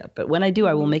do that yet. But when I do,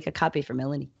 I will make a copy for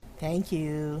Melanie. Thank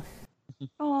you.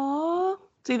 Aww.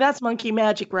 See, that's monkey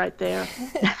magic right there.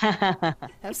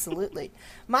 Absolutely.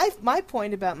 My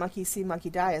point about Monkey See,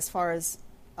 Monkey Die, as far as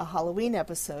a Halloween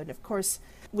episode, of course,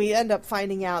 we end up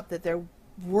finding out that there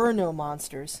were no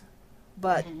monsters.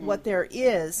 But what there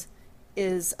is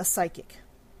a psychic.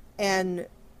 And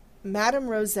Madame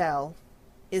Roselle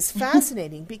is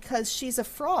fascinating because she's a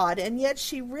fraud, and yet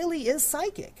she really is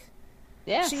psychic.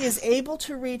 Yeah. She is able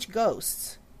to reach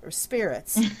ghosts or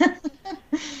spirits.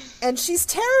 And she's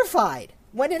terrified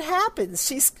when it happens.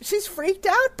 She's freaked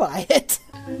out by it.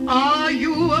 Are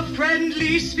you a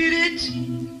friendly spirit?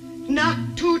 Knock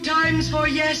 2 times for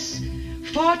yes,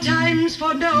 4 times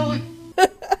for no.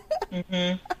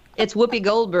 It's Whoopi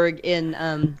Goldberg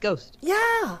in Ghost.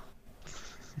 Yeah.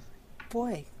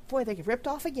 Boy, they get ripped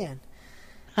off again.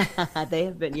 They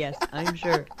have been, yes, I'm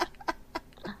sure.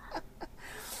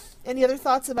 Any other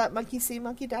thoughts about Monkey See,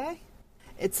 Monkey Die?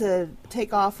 It's a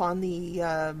takeoff on the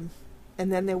And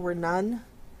Then There Were None.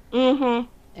 Mm-hmm.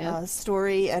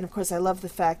 story. And of course, I love the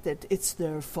fact that it's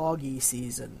their foggy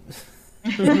season.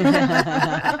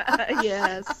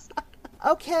 Yes.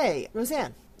 Okay,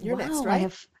 Roseanne, you're next,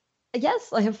 right?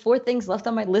 I have 4 things left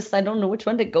on my list. I don't know which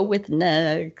one to go with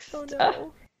next. Oh,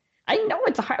 no. I know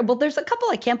it's hard. Well, there's a couple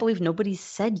I can't believe nobody's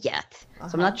said yet. So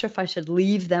I'm not sure if I should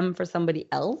leave them for somebody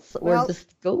else or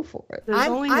just go for it.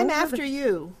 I'm after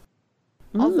you.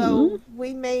 Although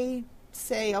we may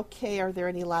say, okay, are there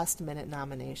any last-minute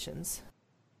nominations?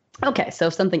 Okay, so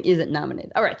if something isn't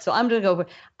nominated. All right, so I'm going to go for,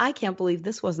 I can't believe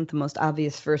this wasn't the most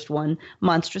obvious first one,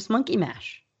 Monstrous Monkey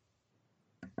Mash.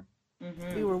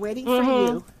 We were waiting for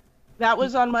you. That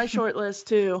was on my short list,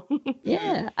 too.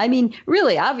 Yeah, I mean,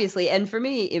 really, obviously, and for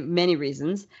me, many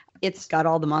reasons, it's got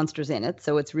all the monsters in it,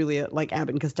 so it's really like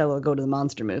Abbott and Costello go to the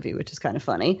monster movie, which is kind of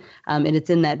funny, and it's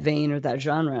in that vein or that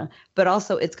genre, but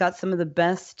also it's got some of the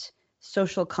best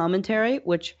social commentary,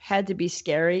 which had to be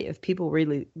scary if people were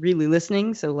really, really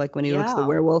listening. So like when he looks at the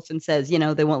werewolf and says,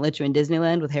 they won't let you in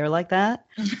Disneyland with hair like that.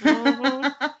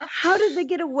 How did they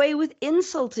get away with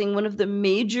insulting one of the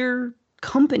major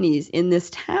companies in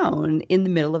this town in the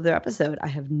middle of their episode? I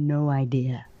have no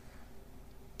idea.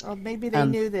 Well, maybe they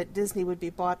knew that Disney would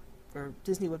be bought, or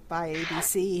Disney would buy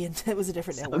ABC, and it was a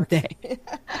different network.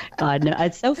 God, no,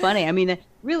 it's so funny. I mean,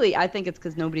 really, I think it's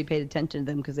because nobody paid attention to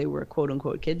them because they were a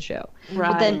quote-unquote kid show.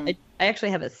 Right. But then I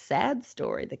actually have a sad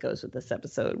story that goes with this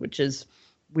episode, which is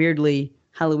weirdly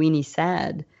Halloween-y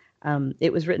sad.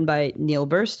 It was written by Neil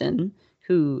Burstyn,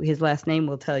 who his last name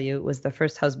will tell you was the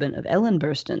first husband of Ellen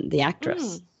Burstyn, the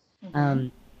actress.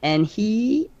 And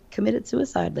he committed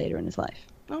suicide later in his life.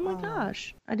 Oh my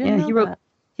gosh. I didn't know that.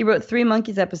 He wrote 3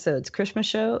 Monkeys episodes, Christmas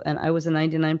Show, and I Was a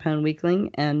 99-Pound Weakling,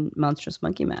 and Monstrous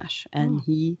Monkey Mash. And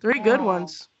 3 good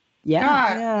ones. Yeah.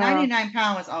 God, 99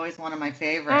 Pound was always one of my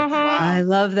favorites. Wow. I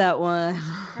love that one.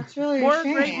 That's really more a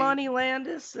shame. great Monty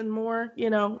Landis and more,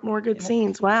 more good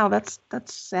scenes. Wow, that's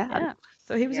sad. Yeah.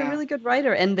 So he was a really good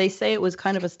writer, and they say it was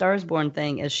kind of a Stars Born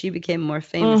thing. As she became more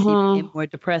famous, he became more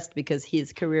depressed because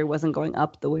his career wasn't going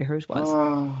up the way hers was.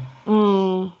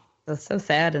 So it's so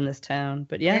sad in this town,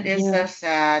 but It is so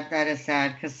sad. That is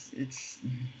sad because it's,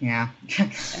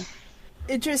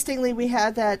 Interestingly, we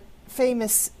had that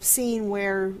famous scene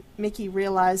where Mickey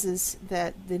realizes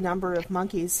that the number of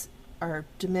monkeys are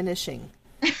diminishing.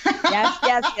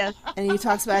 Yes. And he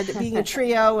talks about it being a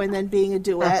trio and then being a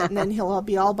duet, and then he'll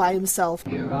be all by himself.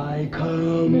 Here I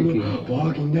come,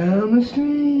 walking down the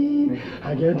street.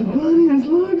 I get the funniest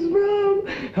looks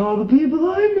from all the people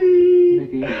I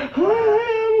meet. I am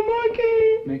a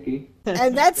monkey.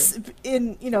 And that's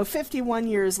in, 51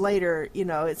 years later,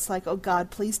 it's like, oh God,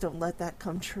 please don't let that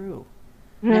come true.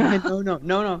 No.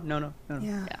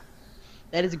 Yeah.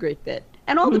 That is a great bit.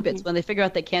 And all the bits when they figure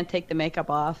out they can't take the makeup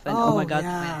off and oh my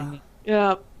God.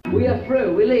 Yeah. We are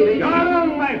through. We leave it. You're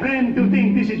wrong, my friend, to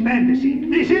think this is fantasy.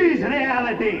 This is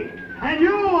reality. And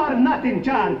you are not in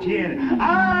charge here.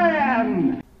 I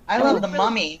am. I love the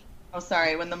mummy. Oh,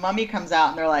 sorry. When the mummy comes out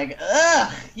and they're like,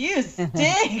 ugh, you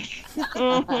stink.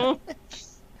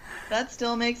 That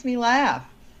still makes me laugh.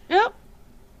 Yep.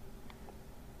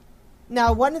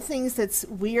 Now, one of the things that's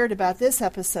weird about this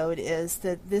episode is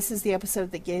that this is the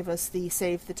episode that gave us the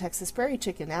Save the Texas Prairie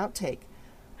Chicken outtake.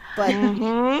 But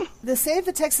the Save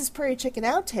the Texas Prairie Chicken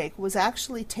outtake was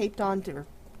actually taped onto, or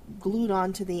glued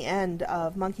onto the end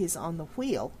of Monkeys on the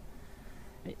Wheel.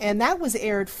 And that was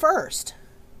aired first.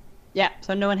 Yeah,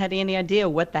 so no one had any idea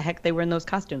what the heck they were in those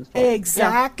costumes for.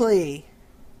 Exactly. Yeah.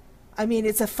 I mean,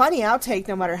 it's a funny outtake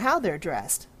no matter how they're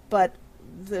dressed. But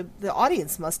the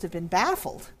audience must have been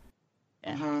baffled.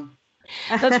 Yeah.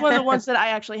 That's one of the ones that I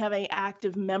actually have an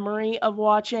active memory of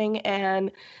watching,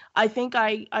 and I think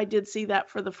I did see that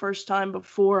for the first time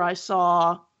before I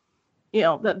saw, the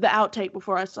outtake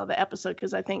before I saw the episode,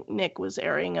 because I think Nick was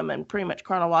airing them in pretty much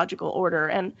chronological order,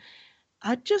 and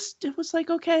it was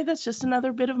like, okay, that's just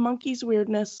another bit of Monkeys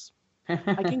weirdness.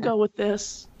 I can go with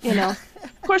this,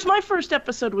 Of course, my first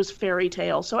episode was Fairy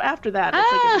Tale, so after that,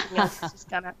 it's like everything else is just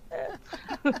kind of...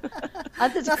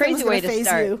 That's a crazy way to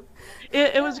start.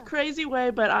 It was a crazy way,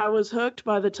 but I was hooked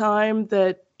by the time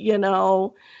that,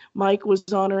 Mike was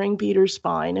honoring Peter's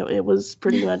spine. It was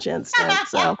pretty much instant,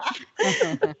 so...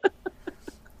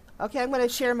 Okay, I'm going to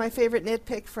share my favorite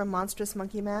nitpick from Monstrous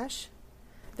Monkey Mash.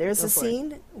 There's a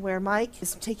scene where Mike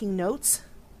is taking notes,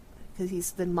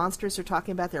 because the monsters are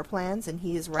talking about their plans, and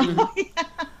he is writing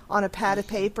on a pad of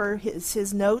paper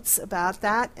his notes about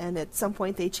that, and at some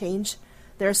point they change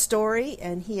their story,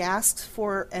 and he asks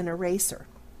for an eraser.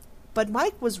 But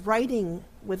Mike was writing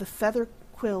with a feather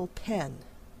quill pen.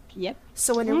 Yep.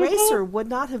 So an eraser would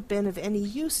not have been of any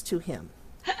use to him.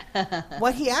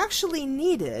 What he actually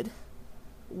needed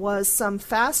was some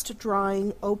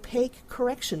fast-drying, opaque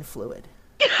correction fluid.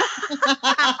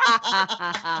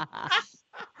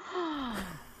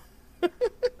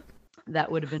 That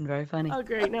would have been very funny. Oh,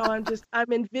 great. Now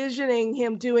I'm envisioning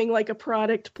him doing like a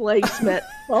product placement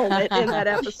moment in that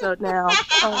episode now.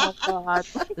 Oh, God.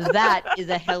 That is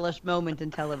a hellish moment in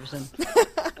television.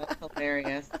 That's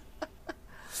hilarious.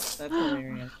 That's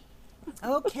hilarious.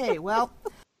 Okay, well,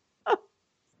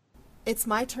 it's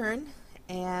my turn,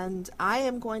 and I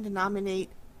am going to nominate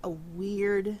a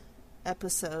weird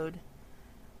episode.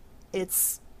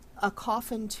 It's A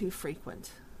Coffin Too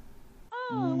Frequent.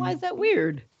 Oh, why is that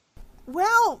weird?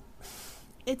 Well,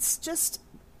 it's just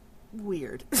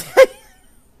weird.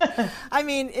 I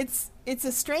mean, it's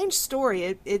a strange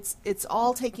story. It's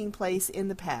all taking place in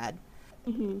the pad,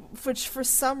 which for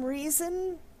some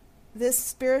reason this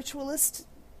spiritualist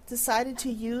decided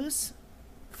to use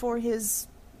for his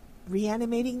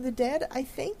reanimating the dead, I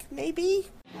think, maybe?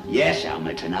 Yes,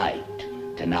 Alma, tonight.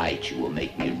 Tonight you will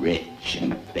make me rich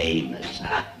and famous.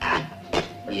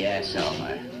 Yes,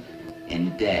 Alma.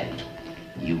 In death,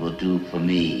 you will do for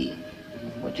me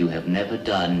what you have never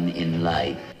done in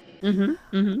life.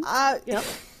 Yep.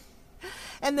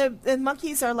 And the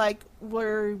monkeys are like,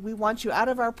 we want you out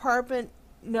of our apartment.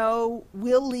 No,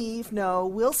 we'll leave. No,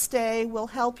 we'll stay. We'll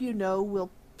help you. No,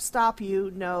 we'll stop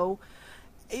you. No.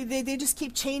 They just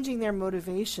keep changing their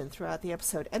motivation throughout the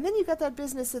episode. And then you got that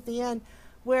business at the end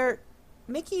where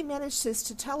Mickey manages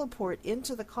to teleport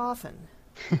into the coffin.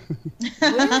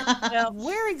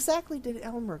 Where exactly did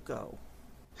Elmer go?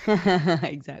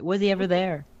 Exactly. Was he ever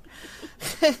there?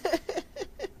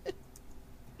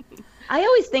 I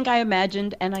always think I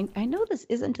imagined, and I know this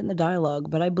isn't in the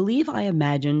dialogue, but I believe I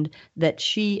imagined that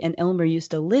she and Elmer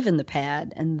used to live in the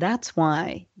pad, and that's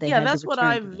why they had that's to what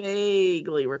I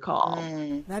vaguely recall.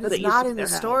 That is not in the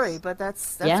story, but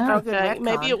that's Yeah. good Okay, retcon.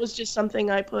 maybe it was just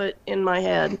something I put in my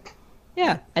head.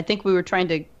 Yeah, I think we were trying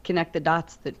to connect the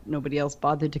dots that nobody else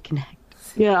bothered to connect.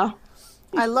 Yeah.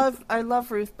 I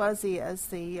love Ruth Buzzy as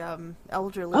the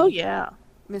elderly. Oh, yeah.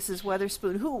 Mrs.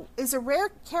 Weatherspoon, who is a rare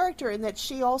character in that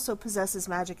she also possesses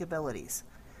magic abilities.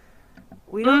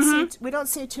 We don't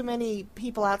see too many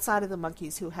people outside of the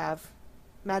monkeys who have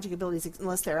magic abilities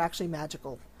unless they're actually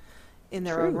magical in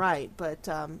their own right. But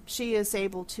she is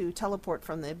able to teleport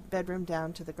from the bedroom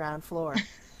down to the ground floor,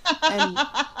 and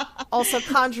also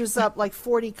conjures up like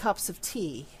 40 cups of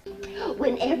tea.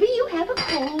 Whenever you have a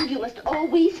cold, you must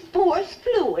always force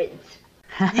fluids.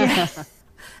 Yes.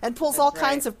 And pulls all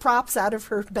kinds of props out of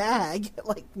her bag,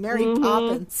 like Mary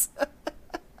Poppins.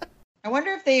 I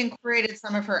wonder if they incorporated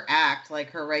some of her act,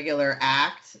 like her regular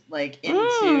act, like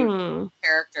into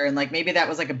character, and like maybe that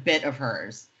was like a bit of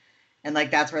hers, and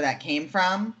like that's where that came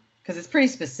from, because it's pretty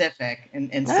specific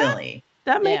and silly.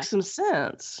 That makes some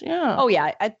sense. Yeah. Oh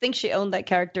yeah, I think she owned that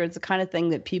character. It's the kind of thing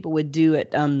that people would do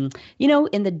at, in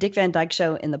the Dick Van Dyke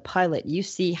Show in the pilot. You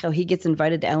see how he gets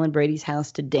invited to Ellen Brady's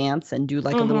house to dance and do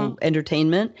like a little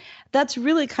entertainment. That's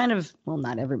really kind of, well,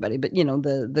 not everybody, but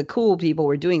the cool people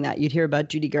were doing that. You'd hear about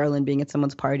Judy Garland being at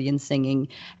someone's party and singing.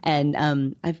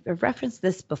 And I've referenced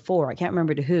this before. I can't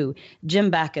remember to who.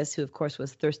 Jim Backus, who of course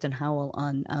was Thurston Howell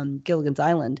on Gilligan's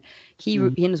Island. He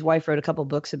and his wife wrote a couple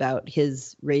books about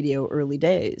his radio early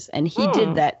days, and he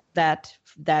did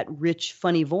that rich,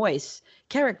 funny voice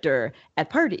character at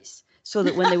parties. So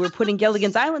that when they were putting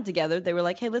Gilligan's Island together, they were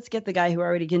like, hey, let's get the guy who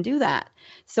already can do that.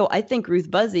 So I think Ruth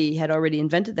Buzzy had already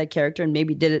invented that character and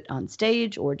maybe did it on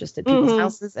stage or just at people's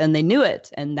houses, and they knew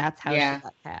it, and that's how she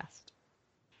got cast.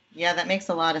 Yeah, that makes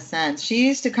a lot of sense. She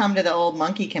used to come to the old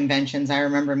monkey conventions. I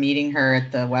remember meeting her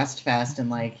at the West Fest in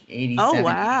like 87 Oh,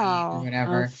 wow. or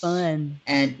whatever. Oh, fun.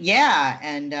 And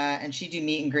and she'd do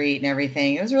meet and greet and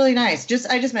everything. It was really nice.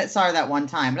 I just saw her that one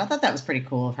time, but I thought that was pretty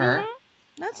cool of her.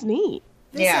 That's neat.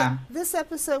 This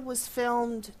episode was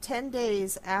filmed 10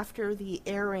 days after the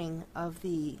airing of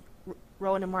the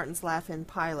Rowan and Martin's Laugh-In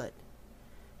pilot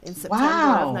in September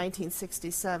of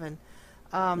 1967.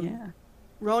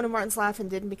 Rowan and Martin's Laugh-In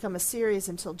didn't become a series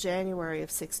until January of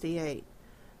 68,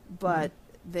 but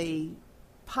the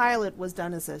pilot was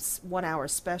done as a 1-hour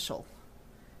special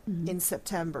in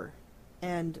September,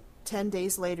 and 10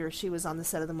 days later she was on the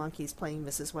set of The Monkees playing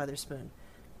Mrs. Weatherspoon.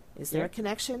 Is there a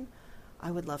connection? I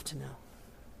would love to know.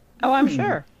 Oh, I'm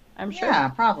sure. I'm sure. Yeah,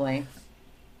 probably.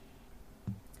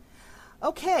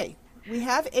 Okay, we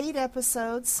have 8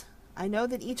 episodes. I know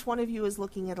that each one of you is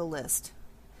looking at a list.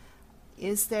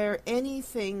 Is there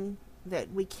anything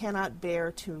that we cannot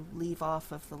bear to leave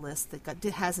off of the list that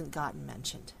hasn't gotten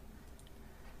mentioned?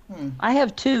 I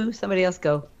have 2. Somebody else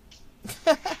go.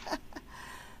 I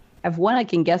have one I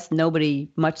can guess nobody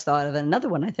much thought of, and another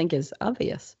one I think is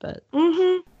obvious. But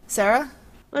Sarah?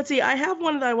 Let's see, I have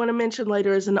one that I want to mention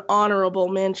later as an honorable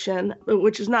mention,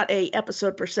 which is not a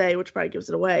episode per se, which probably gives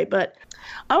it away, but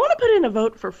I want to put in a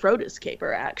vote for Frodo's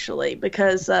Caper, actually,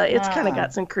 because it's kind of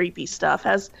got some creepy stuff.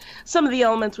 Has some of the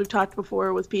elements we've talked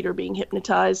before with Peter being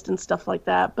hypnotized and stuff like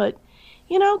that, but,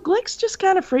 you know, Glick's just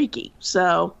kind of freaky,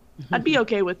 so I'd be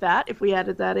okay with that if we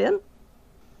added that in.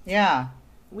 Yeah.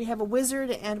 We have a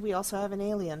wizard, and we also have an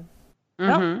alien.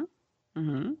 Mm-hmm.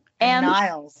 Mm-hmm. And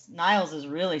Niles. Niles is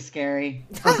really scary.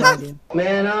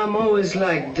 Man, I'm always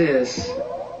like this.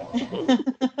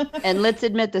 And let's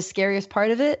admit the scariest part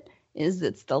of it is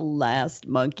it's the last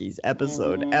Monkeys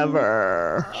episode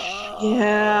ever.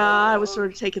 Yeah, I was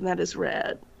sort of taking that as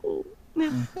read.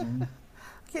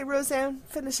 Okay, Roseanne,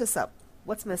 finish us up.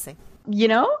 What's missing? You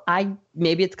know,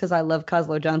 maybe it's because I love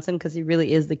Cosmo Johnson because he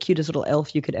really is the cutest little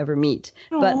elf you could ever meet.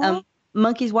 Aww. But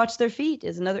Monkeys Watch Their Feet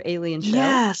is another alien show.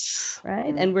 Yes.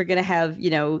 Right? And we're going to have, you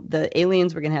know, the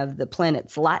aliens. We're going to have the planet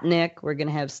Zlotnick. We're going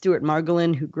to have Stuart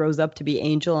Margolin, who grows up to be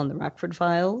Angel on the Rockford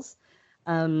Files.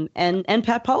 And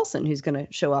Pat Paulson, who's going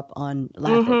to show up on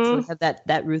Laugh-In. So we have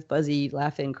that Ruth Buzzy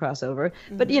Laugh-In crossover.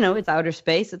 But, you know, it's outer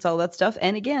space. It's all that stuff.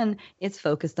 And again, it's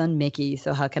focused on Mickey.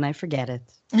 So how can I forget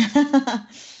it?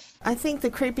 I think the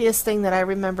creepiest thing that I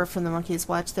remember from the Monkeys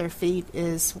Watch Their Feet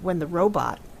is when the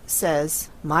robot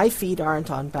says, "My feet aren't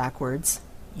on backwards,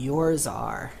 yours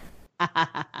are." But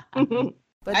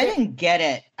I didn't get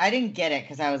it. I didn't get it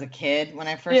because I was a kid when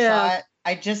I first saw it.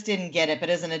 I just didn't get it.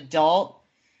 But as an adult,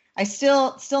 I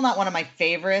still not one of my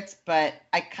favorites. But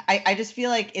I just feel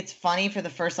like it's funny for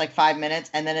the first like 5 minutes,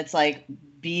 and then it's like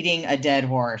beating a dead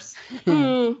horse.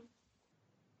 That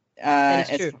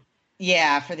is true.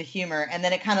 Yeah, for the humor. And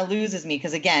then it kind of loses me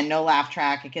because, again, no laugh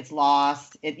track. It gets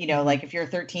lost. It, you know, like if you're a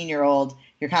 13-year-old,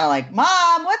 you're kind of like,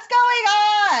 "Mom, what's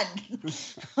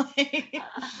going on?"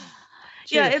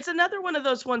 Yeah, it's another one of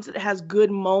those ones that has good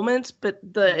moments, but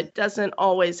it doesn't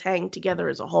always hang together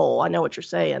as a whole. I know what you're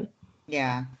saying.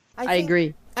 Yeah. I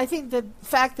agree. I think the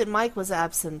fact that Mike was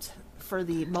absent for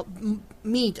the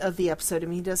meat of the episode, I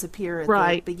mean, he does appear at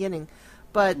the beginning,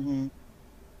 but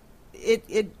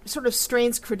it sort of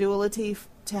strains credulity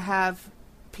to have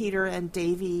Peter and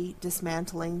Davy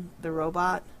dismantling the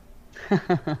robot.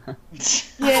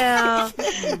 Yeah.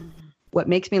 What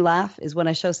makes me laugh is when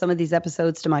I show some of these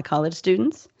episodes to my college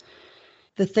students.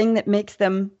 The thing that makes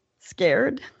them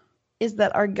scared is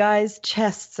that our guys'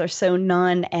 chests are so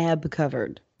non-ab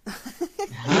covered.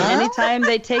 Anytime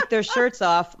they take their shirts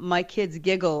off, my kids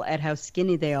giggle at how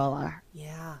skinny they all are.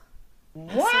 Yeah.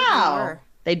 Wow.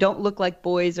 They don't look like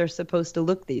boys are supposed to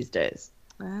look these days.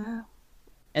 And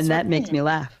that makes me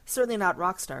laugh. Certainly not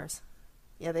rock stars.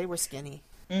 Yeah, they were skinny.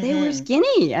 They were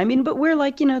skinny. I mean, but we're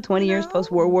like, 20 years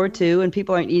post-World War II, and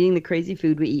people aren't eating the crazy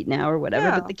food we eat now or whatever.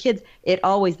 Yeah. But the kids, they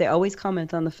always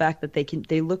comment on the fact that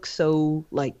they look so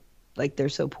like they're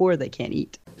so poor they can't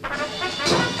eat.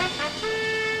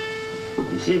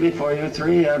 You see before you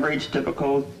 3 average,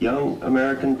 typical young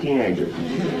American teenagers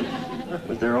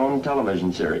with their own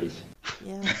television series.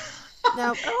 Yeah.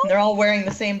 Now they're all wearing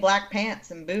the same black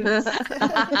pants and boots.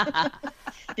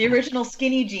 The original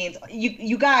skinny jeans.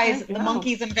 You guys, the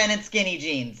Monkeys invented skinny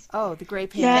jeans. Oh, the gray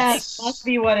pants. Yes, that must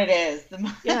be what it is.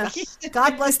 Yes.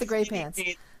 God bless the gray pants.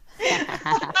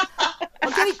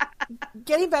 Well,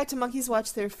 getting back to Monkeys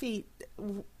Watch Their Feet,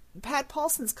 Pat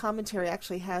Paulson's commentary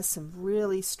actually has some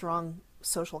really strong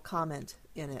social comment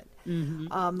in it.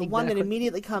 The one that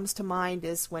immediately comes to mind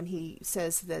is when he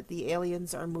says that the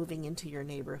aliens are moving into your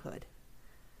neighborhood,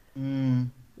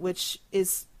 which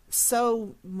is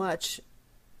so much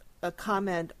a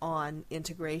comment on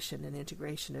integration and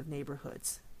integration of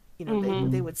neighborhoods.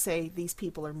 They would say these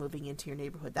people are moving into your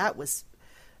neighborhood. That was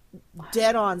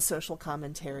dead on social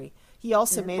commentary. He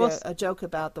also made a joke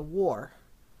about the war.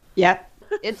 Yeah.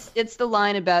 It's the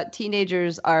line about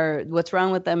teenagers what's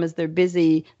wrong with them is they're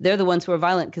busy. They're the ones who are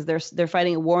violent because they're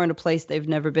fighting a war in a place they've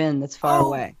never been that's far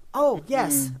away. Oh,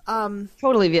 yes.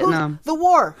 Totally Vietnam. The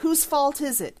war. Whose fault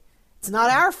is it? It's not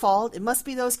our fault. It must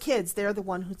be those kids. They're the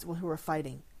one who are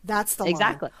fighting. That's the line.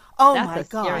 Exactly. Oh,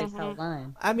 that's my God. Scary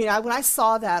line. I mean, when I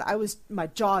saw that, my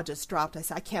jaw just dropped. I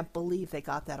said, I can't believe they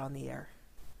got that on the air.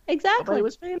 Exactly. Nobody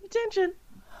was paying attention.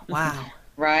 Wow.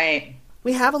 Right.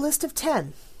 We have a list of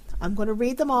 10. I'm going to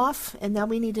read them off, and then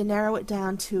we need to narrow it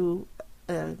down to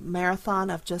a marathon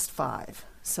of just 5.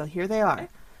 So here they are.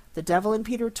 The Devil and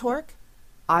Peter Tork,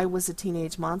 I Was a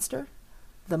Teenage Monster,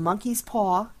 The Monkey's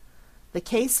Paw, The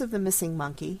Case of the Missing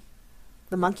Monkey,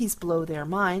 The Monkeys Blow Their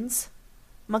Minds,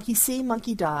 Monkey See,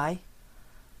 Monkey Die,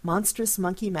 Monstrous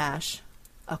Monkey Mash,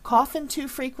 A Coffin Too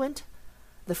Frequent,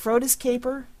 The Frodo's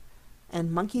Caper,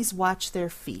 and Monkeys Watch Their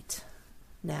Feet.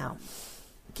 Now,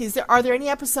 Are there any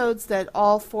episodes that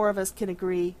all four of us can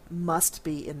agree must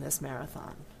be in this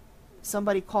marathon?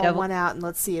 Somebody call one out and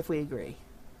let's see if we agree.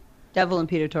 Devil and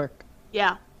Peter Tork.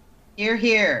 Yeah.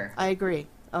 Here. I agree.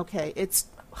 Okay. It's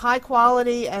high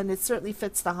quality and it certainly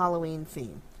fits the Halloween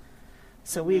theme.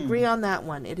 So we agree on that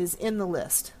one. It is in the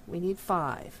list. We need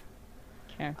 5.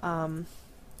 Okay. I'm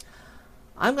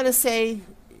going to say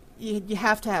you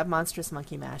have to have Monstrous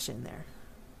Monkey Mash in there.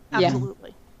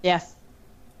 Absolutely. Yes.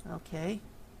 Okay.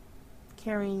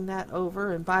 Carrying that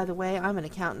over. And by the way, I'm an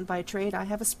accountant by trade. I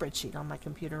have a spreadsheet on my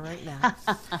computer right now.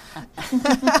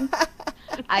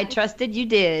 I trusted you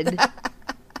did.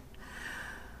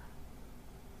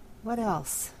 What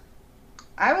else?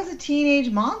 I was a teenage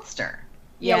monster.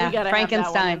 Yeah, we gotta Frankenstein.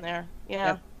 have that one in there.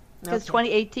 Yeah. Because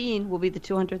 2018 will be the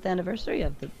 200th anniversary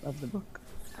of the book.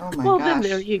 Oh my Well, gosh. then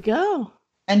there you go.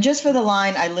 And just for the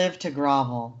line, I live to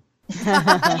grovel.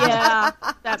 Yeah,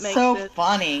 that makes So it.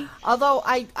 funny. Although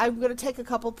I'm going to take a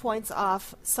couple points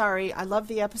off. Sorry, I love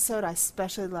the episode. I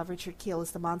especially love Richard Kiel as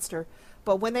the monster.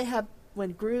 But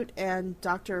when Groot and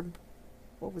Dr.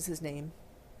 what was his name?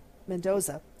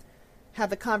 Mendoza have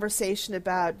the conversation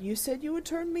about, you said you would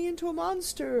turn me into a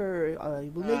monster. I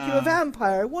will make you a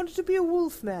vampire. I wanted to be a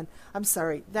wolf man. I'm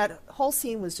sorry. That whole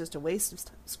scene was just a waste of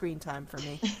screen time for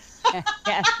me.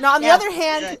 Now, on the other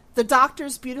hand, the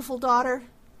doctor's beautiful daughter,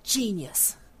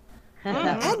 genius.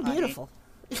 And beautiful.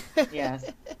 Yes.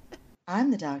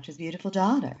 I'm the doctor's beautiful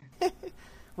daughter.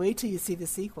 Wait till you see the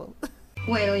sequel.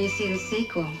 Wait till you see the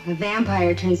sequel. A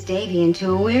vampire turns Davy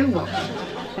into a werewolf.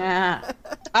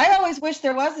 I always wish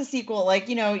there was a sequel. Like,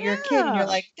 you're a kid and you're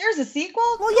like, there's a sequel?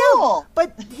 Well, cool. yeah,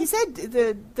 but he said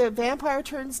the vampire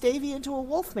turns Davy into a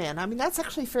wolf man. I mean, that's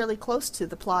actually fairly close to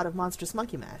the plot of Monstrous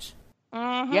Monkey Mash.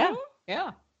 Yeah.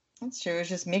 Yeah. That's true. It's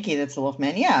just Mickey that's the wolf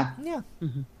man. Yeah. Yeah.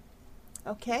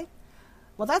 Okay.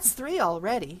 Well, that's 3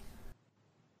 already.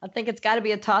 I think it's got to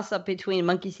be a toss-up between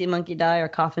Monkey See, Monkey Die or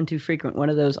Coffin Too Frequent. One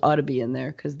of those ought to be in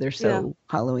there because they're so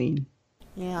Halloween.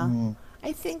 Yeah.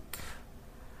 I think...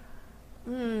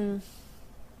 I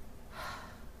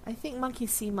think Monkey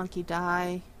See, Monkey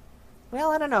Die.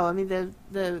 Well, I don't know. I mean,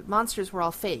 the monsters were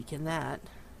all fake in that.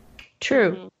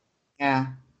 True. Yeah.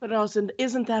 But also,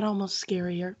 isn't that almost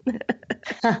scarier? But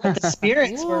the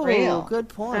spirits were real. Good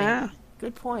point. Yeah.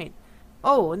 Good point.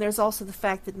 Oh, and there's also the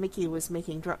fact that Mickey was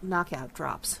making knockout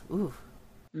drops. Ooh.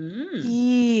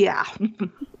 Yeah.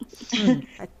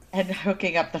 And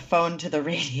hooking up the phone to the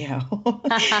radio.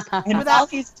 And while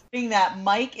he's doing that,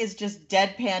 Mike is just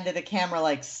deadpan to the camera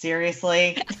like,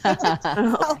 seriously?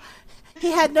 Well,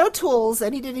 he had no tools,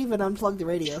 and he didn't even unplug the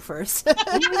radio first.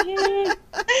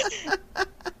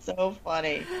 So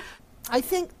funny. I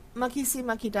think Monkey See,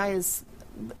 Monkey Die is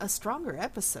a stronger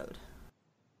episode.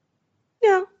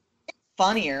 Yeah.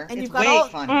 Funnier. And it's you've got way all,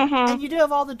 funnier. And you do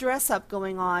have all the dress up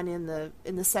going on in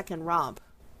the second romp.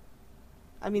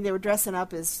 I mean, they were dressing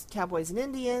up as cowboys and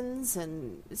Indians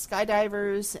and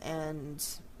skydivers and,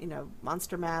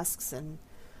 monster masks and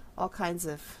all kinds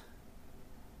of...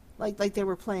 Like they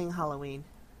were playing Halloween.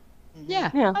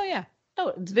 Yeah. Oh, yeah.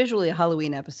 Oh, it's visually a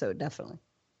Halloween episode, definitely.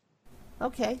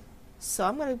 Okay. So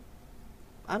I'm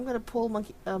gonna pull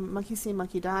Monkey See,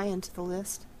 Monkey Die into the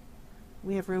list.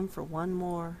 We have room for one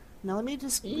more. Now let me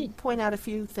just point out a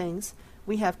few things.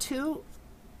 We have 2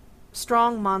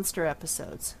 strong monster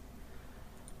episodes.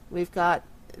 We've got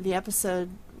the episode,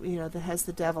 that has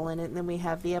the devil in it, and then we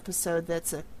have the episode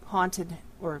that's a haunted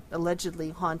or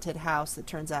allegedly haunted house that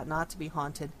turns out not to be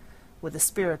haunted with a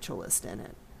spiritualist in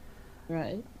it.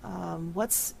 Right.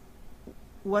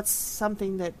 What's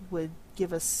something that would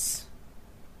give us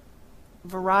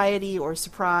variety or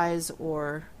surprise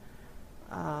or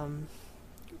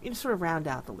sort of round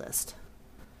out the list?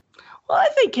 Well, I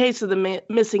think Case of the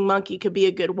Missing Monkey could be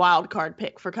a good wild card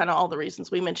pick for kind of all the reasons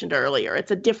we mentioned earlier.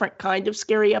 It's a different kind of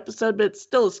scary episode, but it's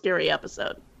still a scary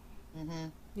episode.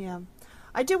 Yeah.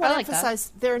 I do want to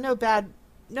emphasize there are no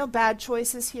bad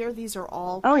choices here. These are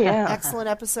all excellent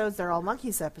episodes. They're all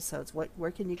Monkeys episodes.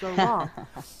 Where can you go wrong?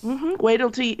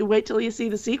 Wait till you see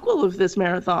the sequel of this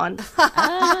marathon.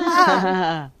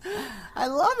 I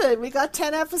love it. We got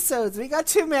 10 episodes. We got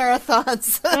 2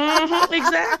 marathons.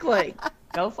 Exactly.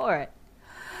 Go for it.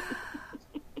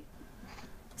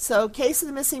 So, Case of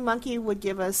the Missing Monkey would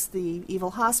give us the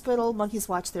Evil Hospital. Monkeys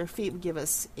Watch Their Feet would give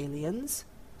us Aliens.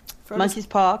 Monkey's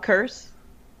Paw, Curse.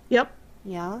 Yep.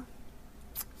 Yeah.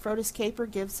 Frodis Caper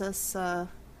gives us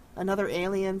another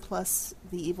alien plus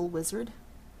the evil wizard.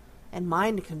 And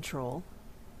Mind Control.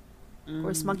 Of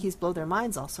course, Monkeys Blow Their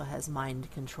Minds also has mind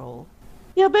control.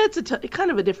 Yeah, but it's kind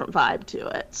of a different vibe to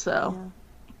it, so... Yeah.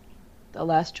 The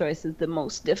last choice is the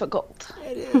most difficult.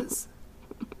 It is.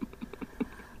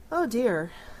 Oh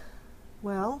dear.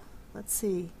 Well, let's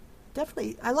see.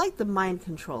 Definitely, I like the mind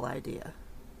control idea.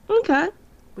 Okay.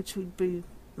 Which would be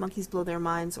Monkeys Blow Their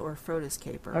Minds or Frodis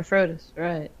Caper. Or Frodis,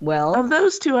 right. Well, of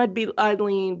those two, I'd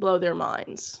lean Blow Their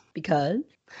Minds. Because?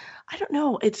 I don't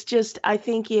know. It's just, I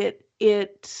think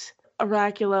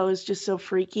Oraculo is just so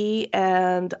freaky,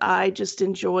 and I just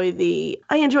enjoy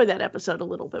that episode a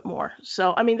little bit more.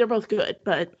 So, I mean, they're both good,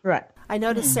 but... Right. I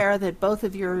noticed, Sarah, that both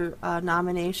of your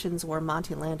nominations were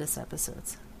Monty Landis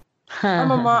episodes.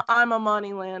 I'm a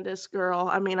Monty Landis girl.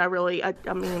 I mean, I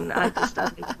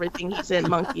think everything he's in,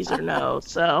 Monkeys or No,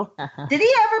 so... Did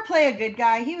he ever play a good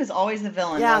guy? He was always the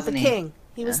villain, wasn't he? Yeah, the king.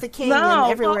 He was the king in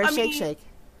Everywhere Shake Shake.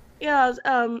 Yeah.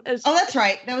 Oh, that's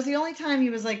right. That was the only time he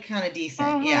was, like, kind of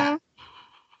decent. Yeah.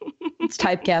 It's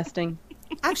typecasting.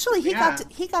 Actually, he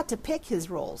got to pick his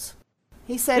roles.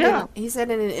 He said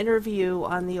in an interview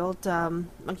on the old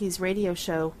Monkeys radio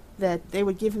show that they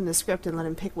would give him the script and let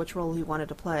him pick which role he wanted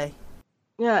to play.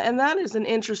 Yeah, and that is an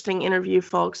interesting interview,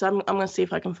 folks. I'm going to see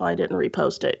if I can find it and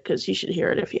repost it, because you should hear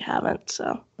it if you haven't.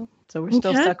 So we're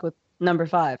still stuck with number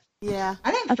 5. Yeah.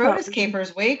 I think Frodis Caper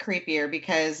is way creeper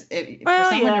because for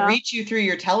someone to reach you through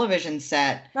your television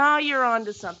set. No, you're on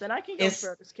to something. I can go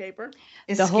Frodis Caper.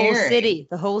 The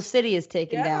whole city is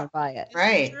taken down by it.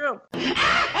 Right. True.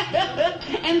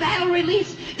 And that'll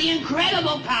release the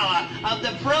incredible power of the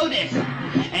Frodis.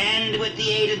 And with the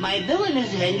aid of my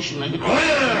villainous henchmen,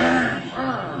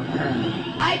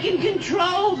 I can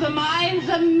control the minds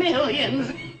of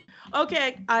millions.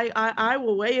 Okay, I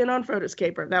will weigh in on Frodis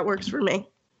Caper. That works for me.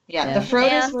 Yeah, the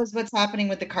Frodis was what's happening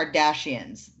with the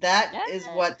Kardashians. That is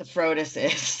what the Frodis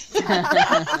is.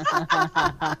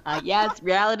 It's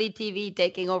reality TV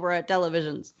taking over our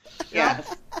televisions.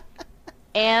 Yes.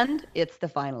 And it's the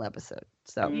final episode.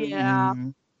 So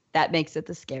that makes it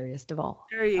the scariest of all.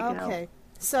 There you go. Okay.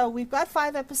 So we've got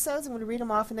 5 episodes. I'm going to read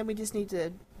them off, and then we just need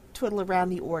to twiddle around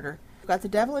the order. We've got The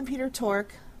Devil and Peter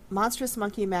Tork, Monstrous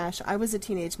Monkey Mash, I Was a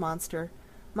Teenage Monster,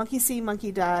 Monkey See,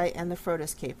 Monkey Die, and The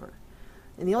Frodis Caper.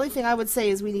 And the only thing I would say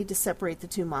is we need to separate the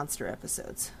 2 monster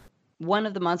episodes. One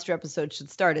of the monster episodes should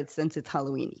start it since it's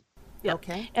Halloween-y. Yep.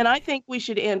 Okay. And I think we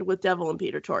should end with Devil and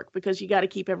Peter Tork, because you got to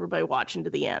keep everybody watching to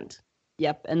the end.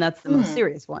 Yep, and that's the most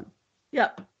serious one.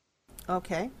 Yep.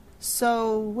 Okay.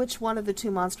 So which one of the 2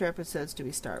 monster episodes do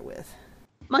we start with?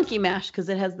 Monkey Mash, because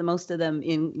it has the most of them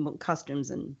in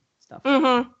costumes and stuff.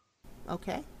 Mm-hmm.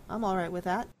 Okay, I'm all right with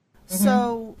that.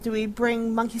 So, do we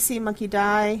bring Monkey See, Monkey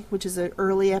Die, which is an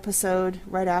early episode,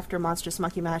 right after Monstrous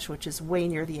Monkey Mash, which is way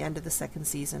near the end of the 2nd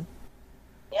season?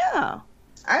 Yeah.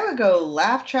 I would go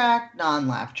laugh track,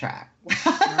 non-laugh track. That's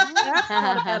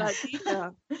not a bad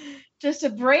idea. Just to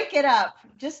break it up.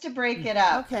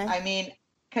 Okay. I mean,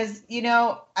 because,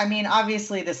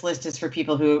 obviously this list is for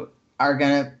people who are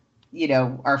going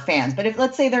to, are fans. But if,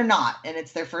 let's say they're not, and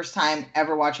it's their first time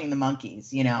ever watching the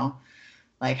Monkeys,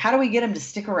 like, how do we get them to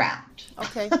stick around?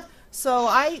 Okay. So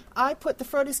I put the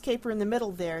Frodis Caper in the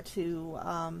middle there to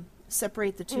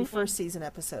separate the 2 first season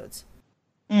episodes.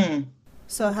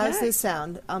 So how does this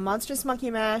sound? Monstrous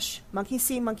Monkey Mash, Monkey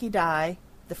See, Monkey Die,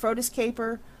 the Frodis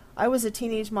Caper, I Was a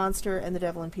Teenage Monster, and The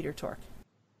Devil and Peter Tork.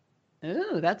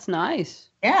 Ooh, that's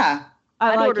nice. Yeah.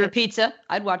 I'd order a pizza.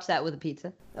 I'd watch that with a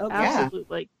pizza. Okay.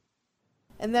 Absolutely.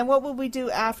 And then what would we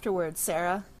do afterwards,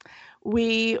 Sarah?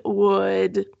 We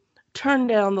would turn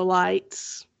down the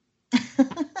lights,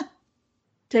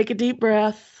 take a deep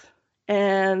breath,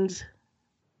 and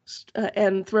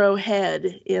throw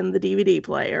Head in the DVD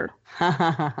player.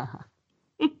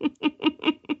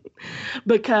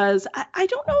 Because I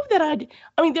don't know that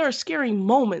there are scary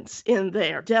moments in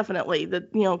there, definitely, the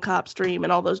cop stream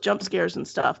and all those jump scares and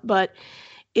stuff, but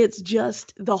it's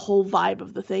just the whole vibe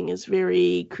of the thing is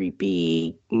very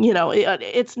creepy.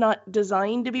 It's not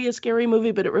designed to be a scary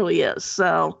movie, but it really is.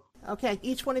 So okay,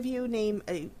 each one of you name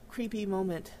a creepy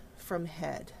moment from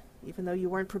Head, even though you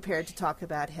weren't prepared to talk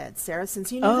about Head. Sarah,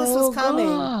 since you knew this was coming,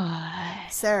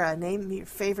 Sarah, name your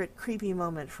favorite creepy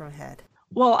moment from Head.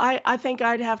 Well, I think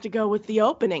I'd have to go with the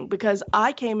opening, because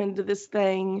I came into this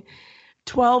thing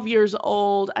 12 years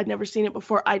old. I'd never seen it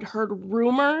before. I'd heard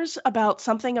rumors about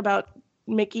something about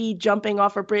Mickey jumping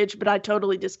off a bridge, but I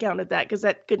totally discounted that because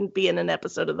that couldn't be in an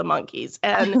episode of the Monkeys.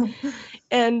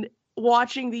 And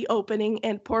watching the opening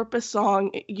and Porpoise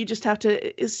song, you just have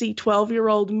to see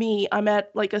 12-year-old me. I'm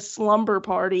at like a slumber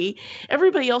party.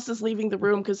 Everybody else is leaving the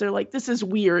room because they're like, this is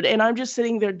weird. And I'm just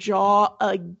sitting there, jaw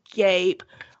agape,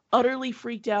 utterly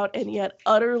freaked out and yet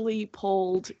utterly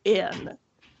pulled in.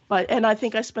 And I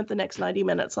think I spent the next 90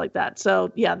 minutes like that. So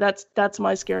yeah, that's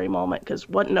my scary moment, because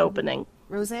what an opening.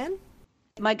 Roseanne?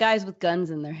 My guys with guns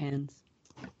in their hands.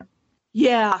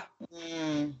 Yeah.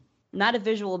 Not a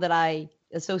visual that I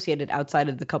associated outside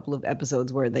of the couple of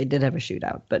episodes where they did have a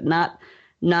shootout, but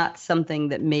not something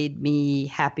that made me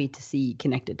happy to see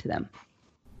connected to them.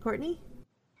 Courtney?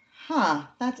 Huh,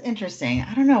 that's interesting.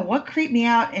 I don't know. What creeped me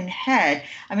out in Head?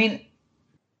 I mean,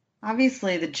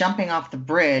 obviously the jumping off the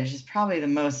bridge is probably the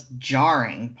most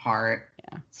jarring part.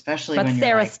 Yeah. Especially but when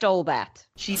Sarah you're stole that.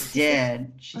 She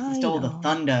did. She stole the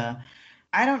thunder.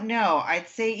 I don't know. I'd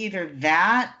say either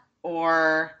that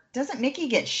or doesn't Mickey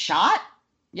get shot?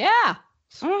 Yeah.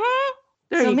 Mm-hmm.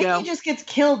 So Mickey just gets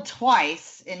killed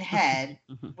twice in Head,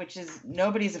 which is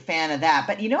nobody's a fan of that.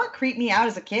 But you know what creeped me out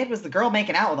as a kid was the girl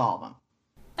making out with all of them.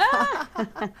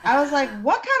 I was like,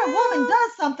 what kind of woman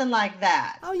does something like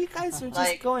that? Oh, you guys are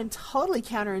just going totally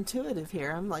counterintuitive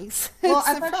here. I'm like, well,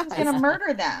 I thought she was gonna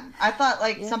murder them. I thought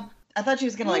I thought she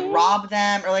was gonna rob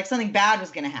them or like something bad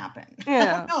was gonna happen. Yeah. I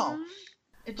don't know.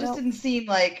 It just didn't seem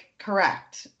like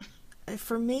correct.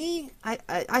 For me,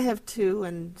 I have two,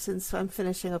 and since I'm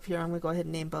finishing up here, I'm going to go ahead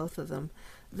and name both of them.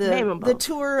 The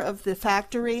tour of the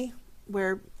factory,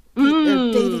 where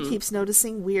Davy keeps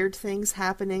noticing weird things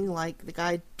happening, like the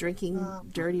guy drinking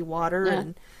dirty water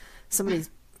and somebody's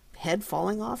head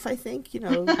falling off, I think.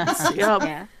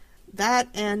 Yeah. That,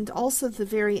 and also the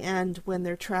very end when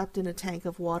they're trapped in a tank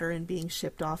of water and being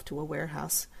shipped off to a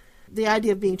warehouse. The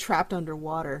idea of being trapped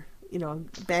underwater,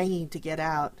 banging to get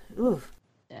out. Ooh.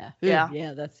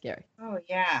 Yeah, that's scary. Oh,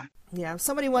 yeah. Yeah,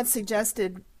 somebody once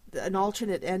suggested an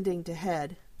alternate ending to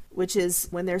Head, which is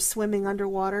when they're swimming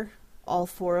underwater, all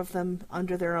four of them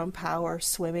under their own power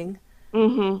swimming.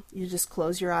 Mm-hmm. You just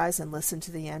close your eyes and listen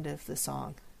to the end of the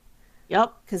song.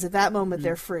 Yep. Because at that moment,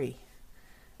 they're free.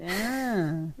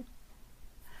 Yeah.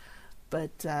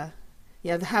 But,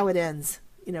 how it ends,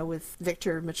 with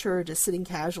Victor Mature just sitting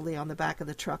casually on the back of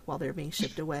the truck while they're being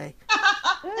shipped away.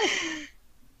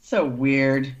 So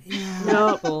weird. Yeah.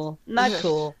 Not cool. Not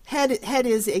cool. Head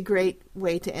is a great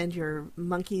way to end your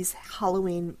Monkeys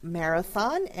Halloween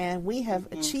marathon, and we have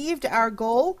achieved our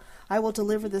goal. I will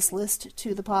deliver this list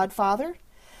to the Podfather.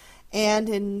 And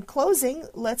in closing,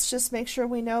 let's just make sure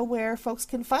we know where folks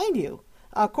can find you.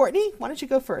 Courtney, why don't you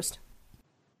go first?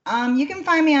 You can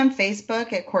find me on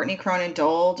Facebook at Courtney Cronin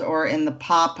Dold or in the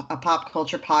Pop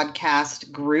Culture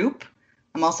Podcast group.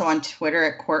 I'm also on Twitter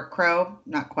at Court Crow.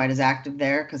 Not quite as active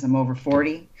there because I'm over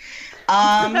 40.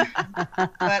 But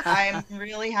I'm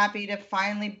really happy to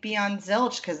finally be on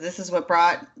Zilch because this is what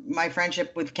brought my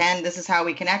friendship with Ken. This is how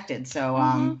we connected.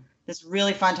 So it's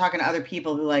really fun talking to other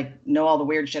people who know all the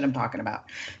weird shit I'm talking about.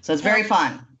 So it's very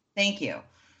fun. Thank you.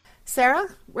 Sarah,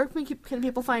 where can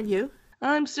people find you?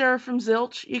 I'm Sarah from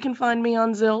Zilch. You can find me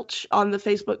on Zilch on the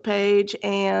Facebook page,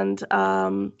 and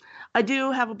I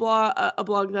do have a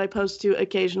blog that I post to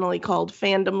occasionally called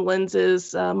Fandom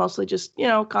Lenses, mostly just,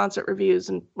 concert reviews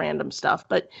and random stuff.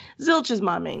 But Zilch is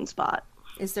my main spot.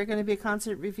 Is there going to be a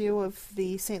concert review of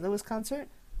the St. Louis concert?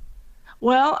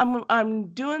 Well, I'm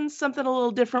doing something a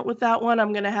little different with that one.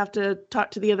 I'm going to have to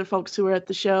talk to the other folks who are at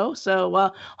the show.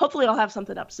 So hopefully I'll have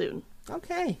something up soon.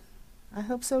 Okay. I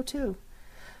hope so, too.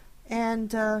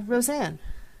 And Roseanne?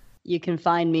 You can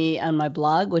find me on my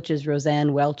blog, which is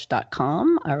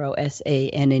RoseanneWelch.com,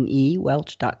 RoSanne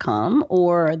Welch.com,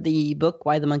 or the book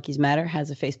Why the Monkeys Matter has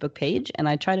a Facebook page, and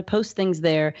I try to post things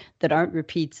there that aren't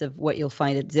repeats of what you'll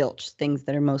find at Zilch, things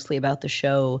that are mostly about the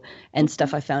show and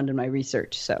stuff I found in my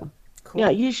research. So, cool.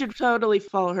 Yeah, you should totally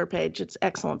follow her page. It's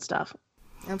excellent stuff.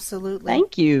 Absolutely.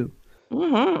 Thank you.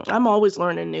 Mm-hmm. I'm always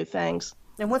learning new things.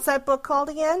 And what's that book called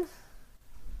again?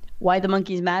 Why the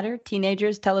Monkeys Matter,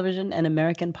 Teenagers, Television, and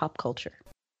American Pop Culture.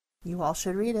 You all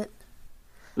should read it.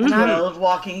 12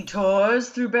 walking tours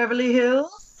through Beverly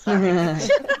Hills.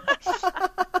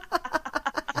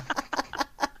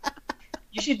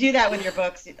 You should do that with your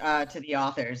books to the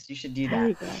authors. You should do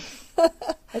that.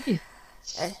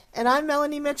 And I'm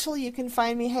Melanie Mitchell. You can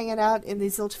find me hanging out in the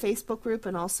Zilch Facebook group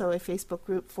and also a Facebook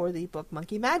group for the book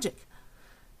Monkey Magic.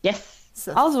 Yes.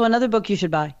 Also another book you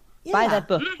should buy. Yeah. Buy that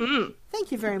book. Mm-hmm.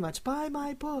 Thank you very much. Buy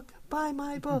my book. Buy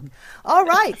my book. All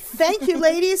right. Thank you,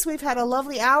 ladies. We've had a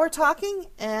lovely hour talking,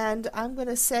 and I'm going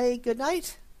to say good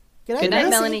night. Good night, Gracie.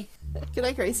 Melanie. Good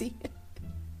night, Gracie.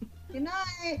 Good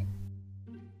night.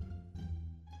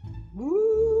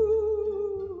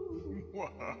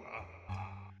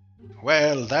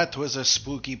 Well, that was a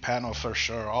spooky panel for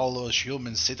sure. All those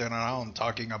humans sitting around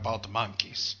talking about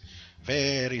monkeys.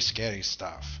 Very scary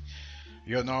stuff.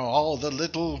 All the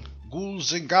little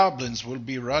ghouls and goblins will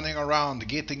be running around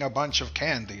getting a bunch of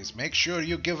candies. Make sure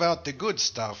you give out the good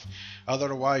stuff.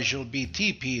 Otherwise, you'll be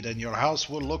TP'd and your house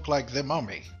will look like the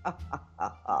mummy.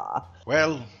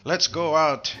 Well, let's go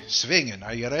out swinging.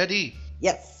 Are you ready?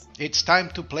 Yes. It's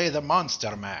time to play the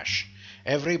Monster Mash.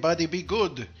 Everybody be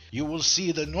good. You will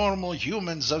see the normal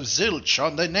humans of Zilch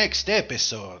on the next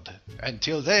episode.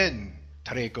 Until then,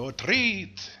 trick or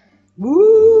treat.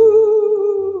 Woo!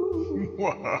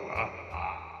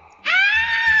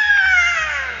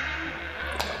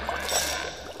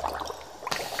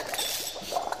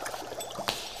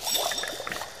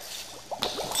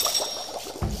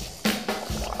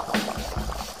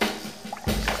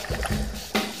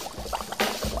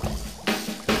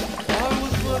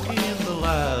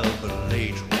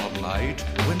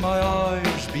 My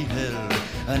eyes beheld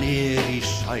an eerie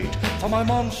sight, for my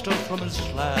monster from his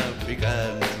slab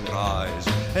began to rise,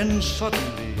 and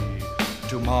suddenly,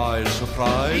 to my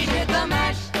surprise, he did the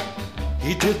mash.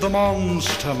 He did the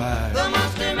monster mash. The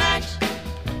monster mash.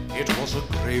 It was a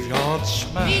graveyard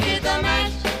smash. He did the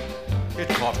mash. It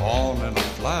caught on in a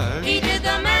flash. He did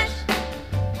the mash.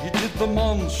 He did the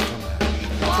monster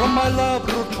mash. From my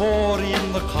laboratory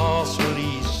in the castle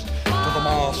east to the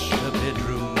master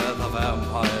bedroom where the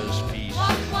vampires feast.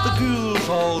 The ghouls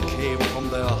all came from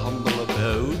their humble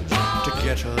abodes to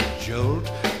get a jolt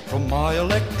from my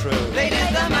electrode. They did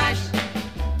the mash.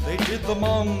 They did the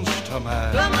monster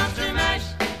mash. The monster mash.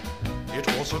 It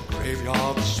was a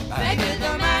graveyard smash. They did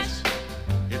the mash.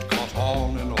 It caught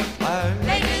on in a flash.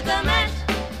 They did the mash.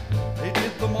 They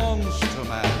did the monster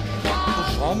mash. The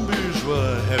zombies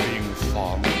were having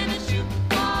fun.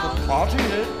 The party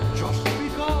had just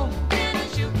begun.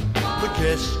 The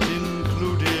guests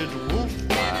included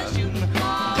Wolfman,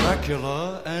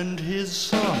 Dracula, and his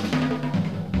son.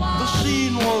 The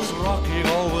scene was rocking,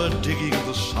 all were digging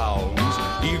the sounds.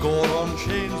 Igor on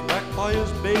chains, backed by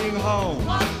his baying hounds.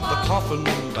 The coffin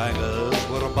bangers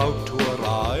were about to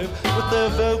arrive with their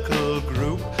vocal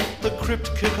group, the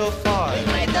Crypt Kicker Five.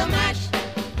 They played the mash.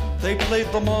 They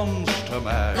played the monster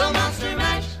mash. The monster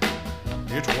mash.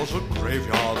 It was a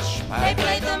graveyard smash. They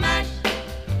played the mash.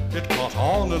 It caught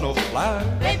on in a flash.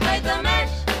 They played the mash.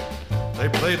 They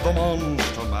played the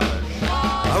monster mash.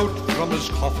 Out from his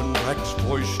coffin, Drac's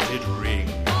voice did ring.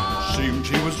 Seemed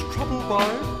he was troubled by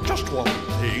just one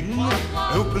thing.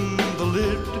 Opened the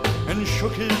lid and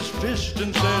shook his fist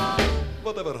and said,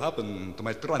 "Whatever happened to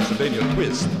my Transylvania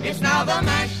twist?" It's now the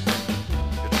mash.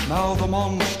 It's now the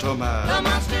monster mash. The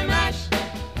monster mash.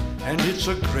 And it's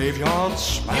a graveyard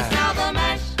smash. It's now the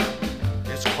mash.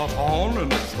 It's caught on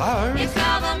in a flash. It's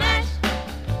now the mash.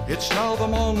 It's now the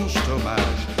monster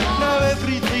mash. Now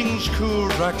everything's cool.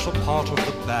 Drac's a part of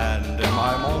the band, and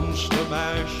my monster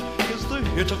mash is the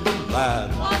hit of the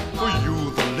land. For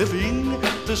you, the living,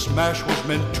 this mash was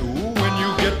meant to. When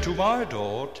you get to my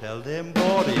door, tell them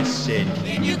Boris said.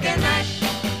 Then you can mash.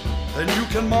 Then you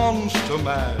can monster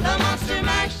mash. The monster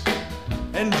mash.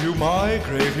 And do my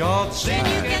graveyard smash. Then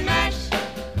you can mash.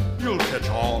 You'll catch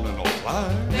on in a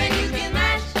flash. Then you can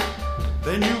mash.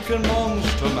 Then you can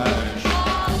monster mash.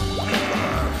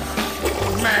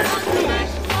 Mash. Monster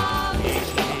mash.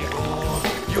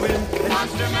 You in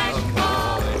Monster mash.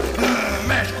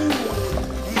 mash.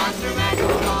 Monster mash.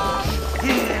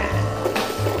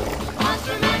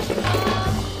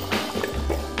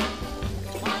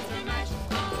 Monster mash.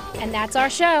 And that's our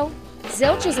show.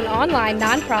 Zilch is an online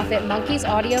nonprofit Monkeys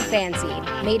audio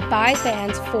fanzine made by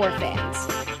fans for fans.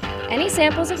 Any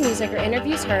samples of music or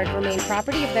interviews heard remain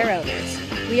property of their owners.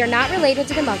 We are not related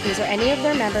to the Monkeys or any of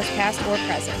their members past or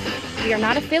present. We are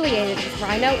not affiliated with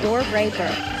Rhino or Ray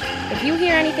Burke. If you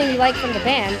hear anything you like from the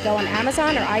band, go on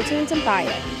Amazon or iTunes and buy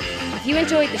it. If you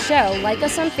enjoyed the show, like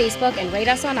us on Facebook and rate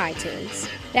us on iTunes.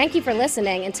 Thank you for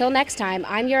listening. Until next time,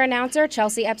 I'm your announcer,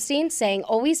 Chelsea Epstein, saying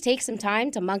always take some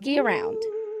time to monkey around.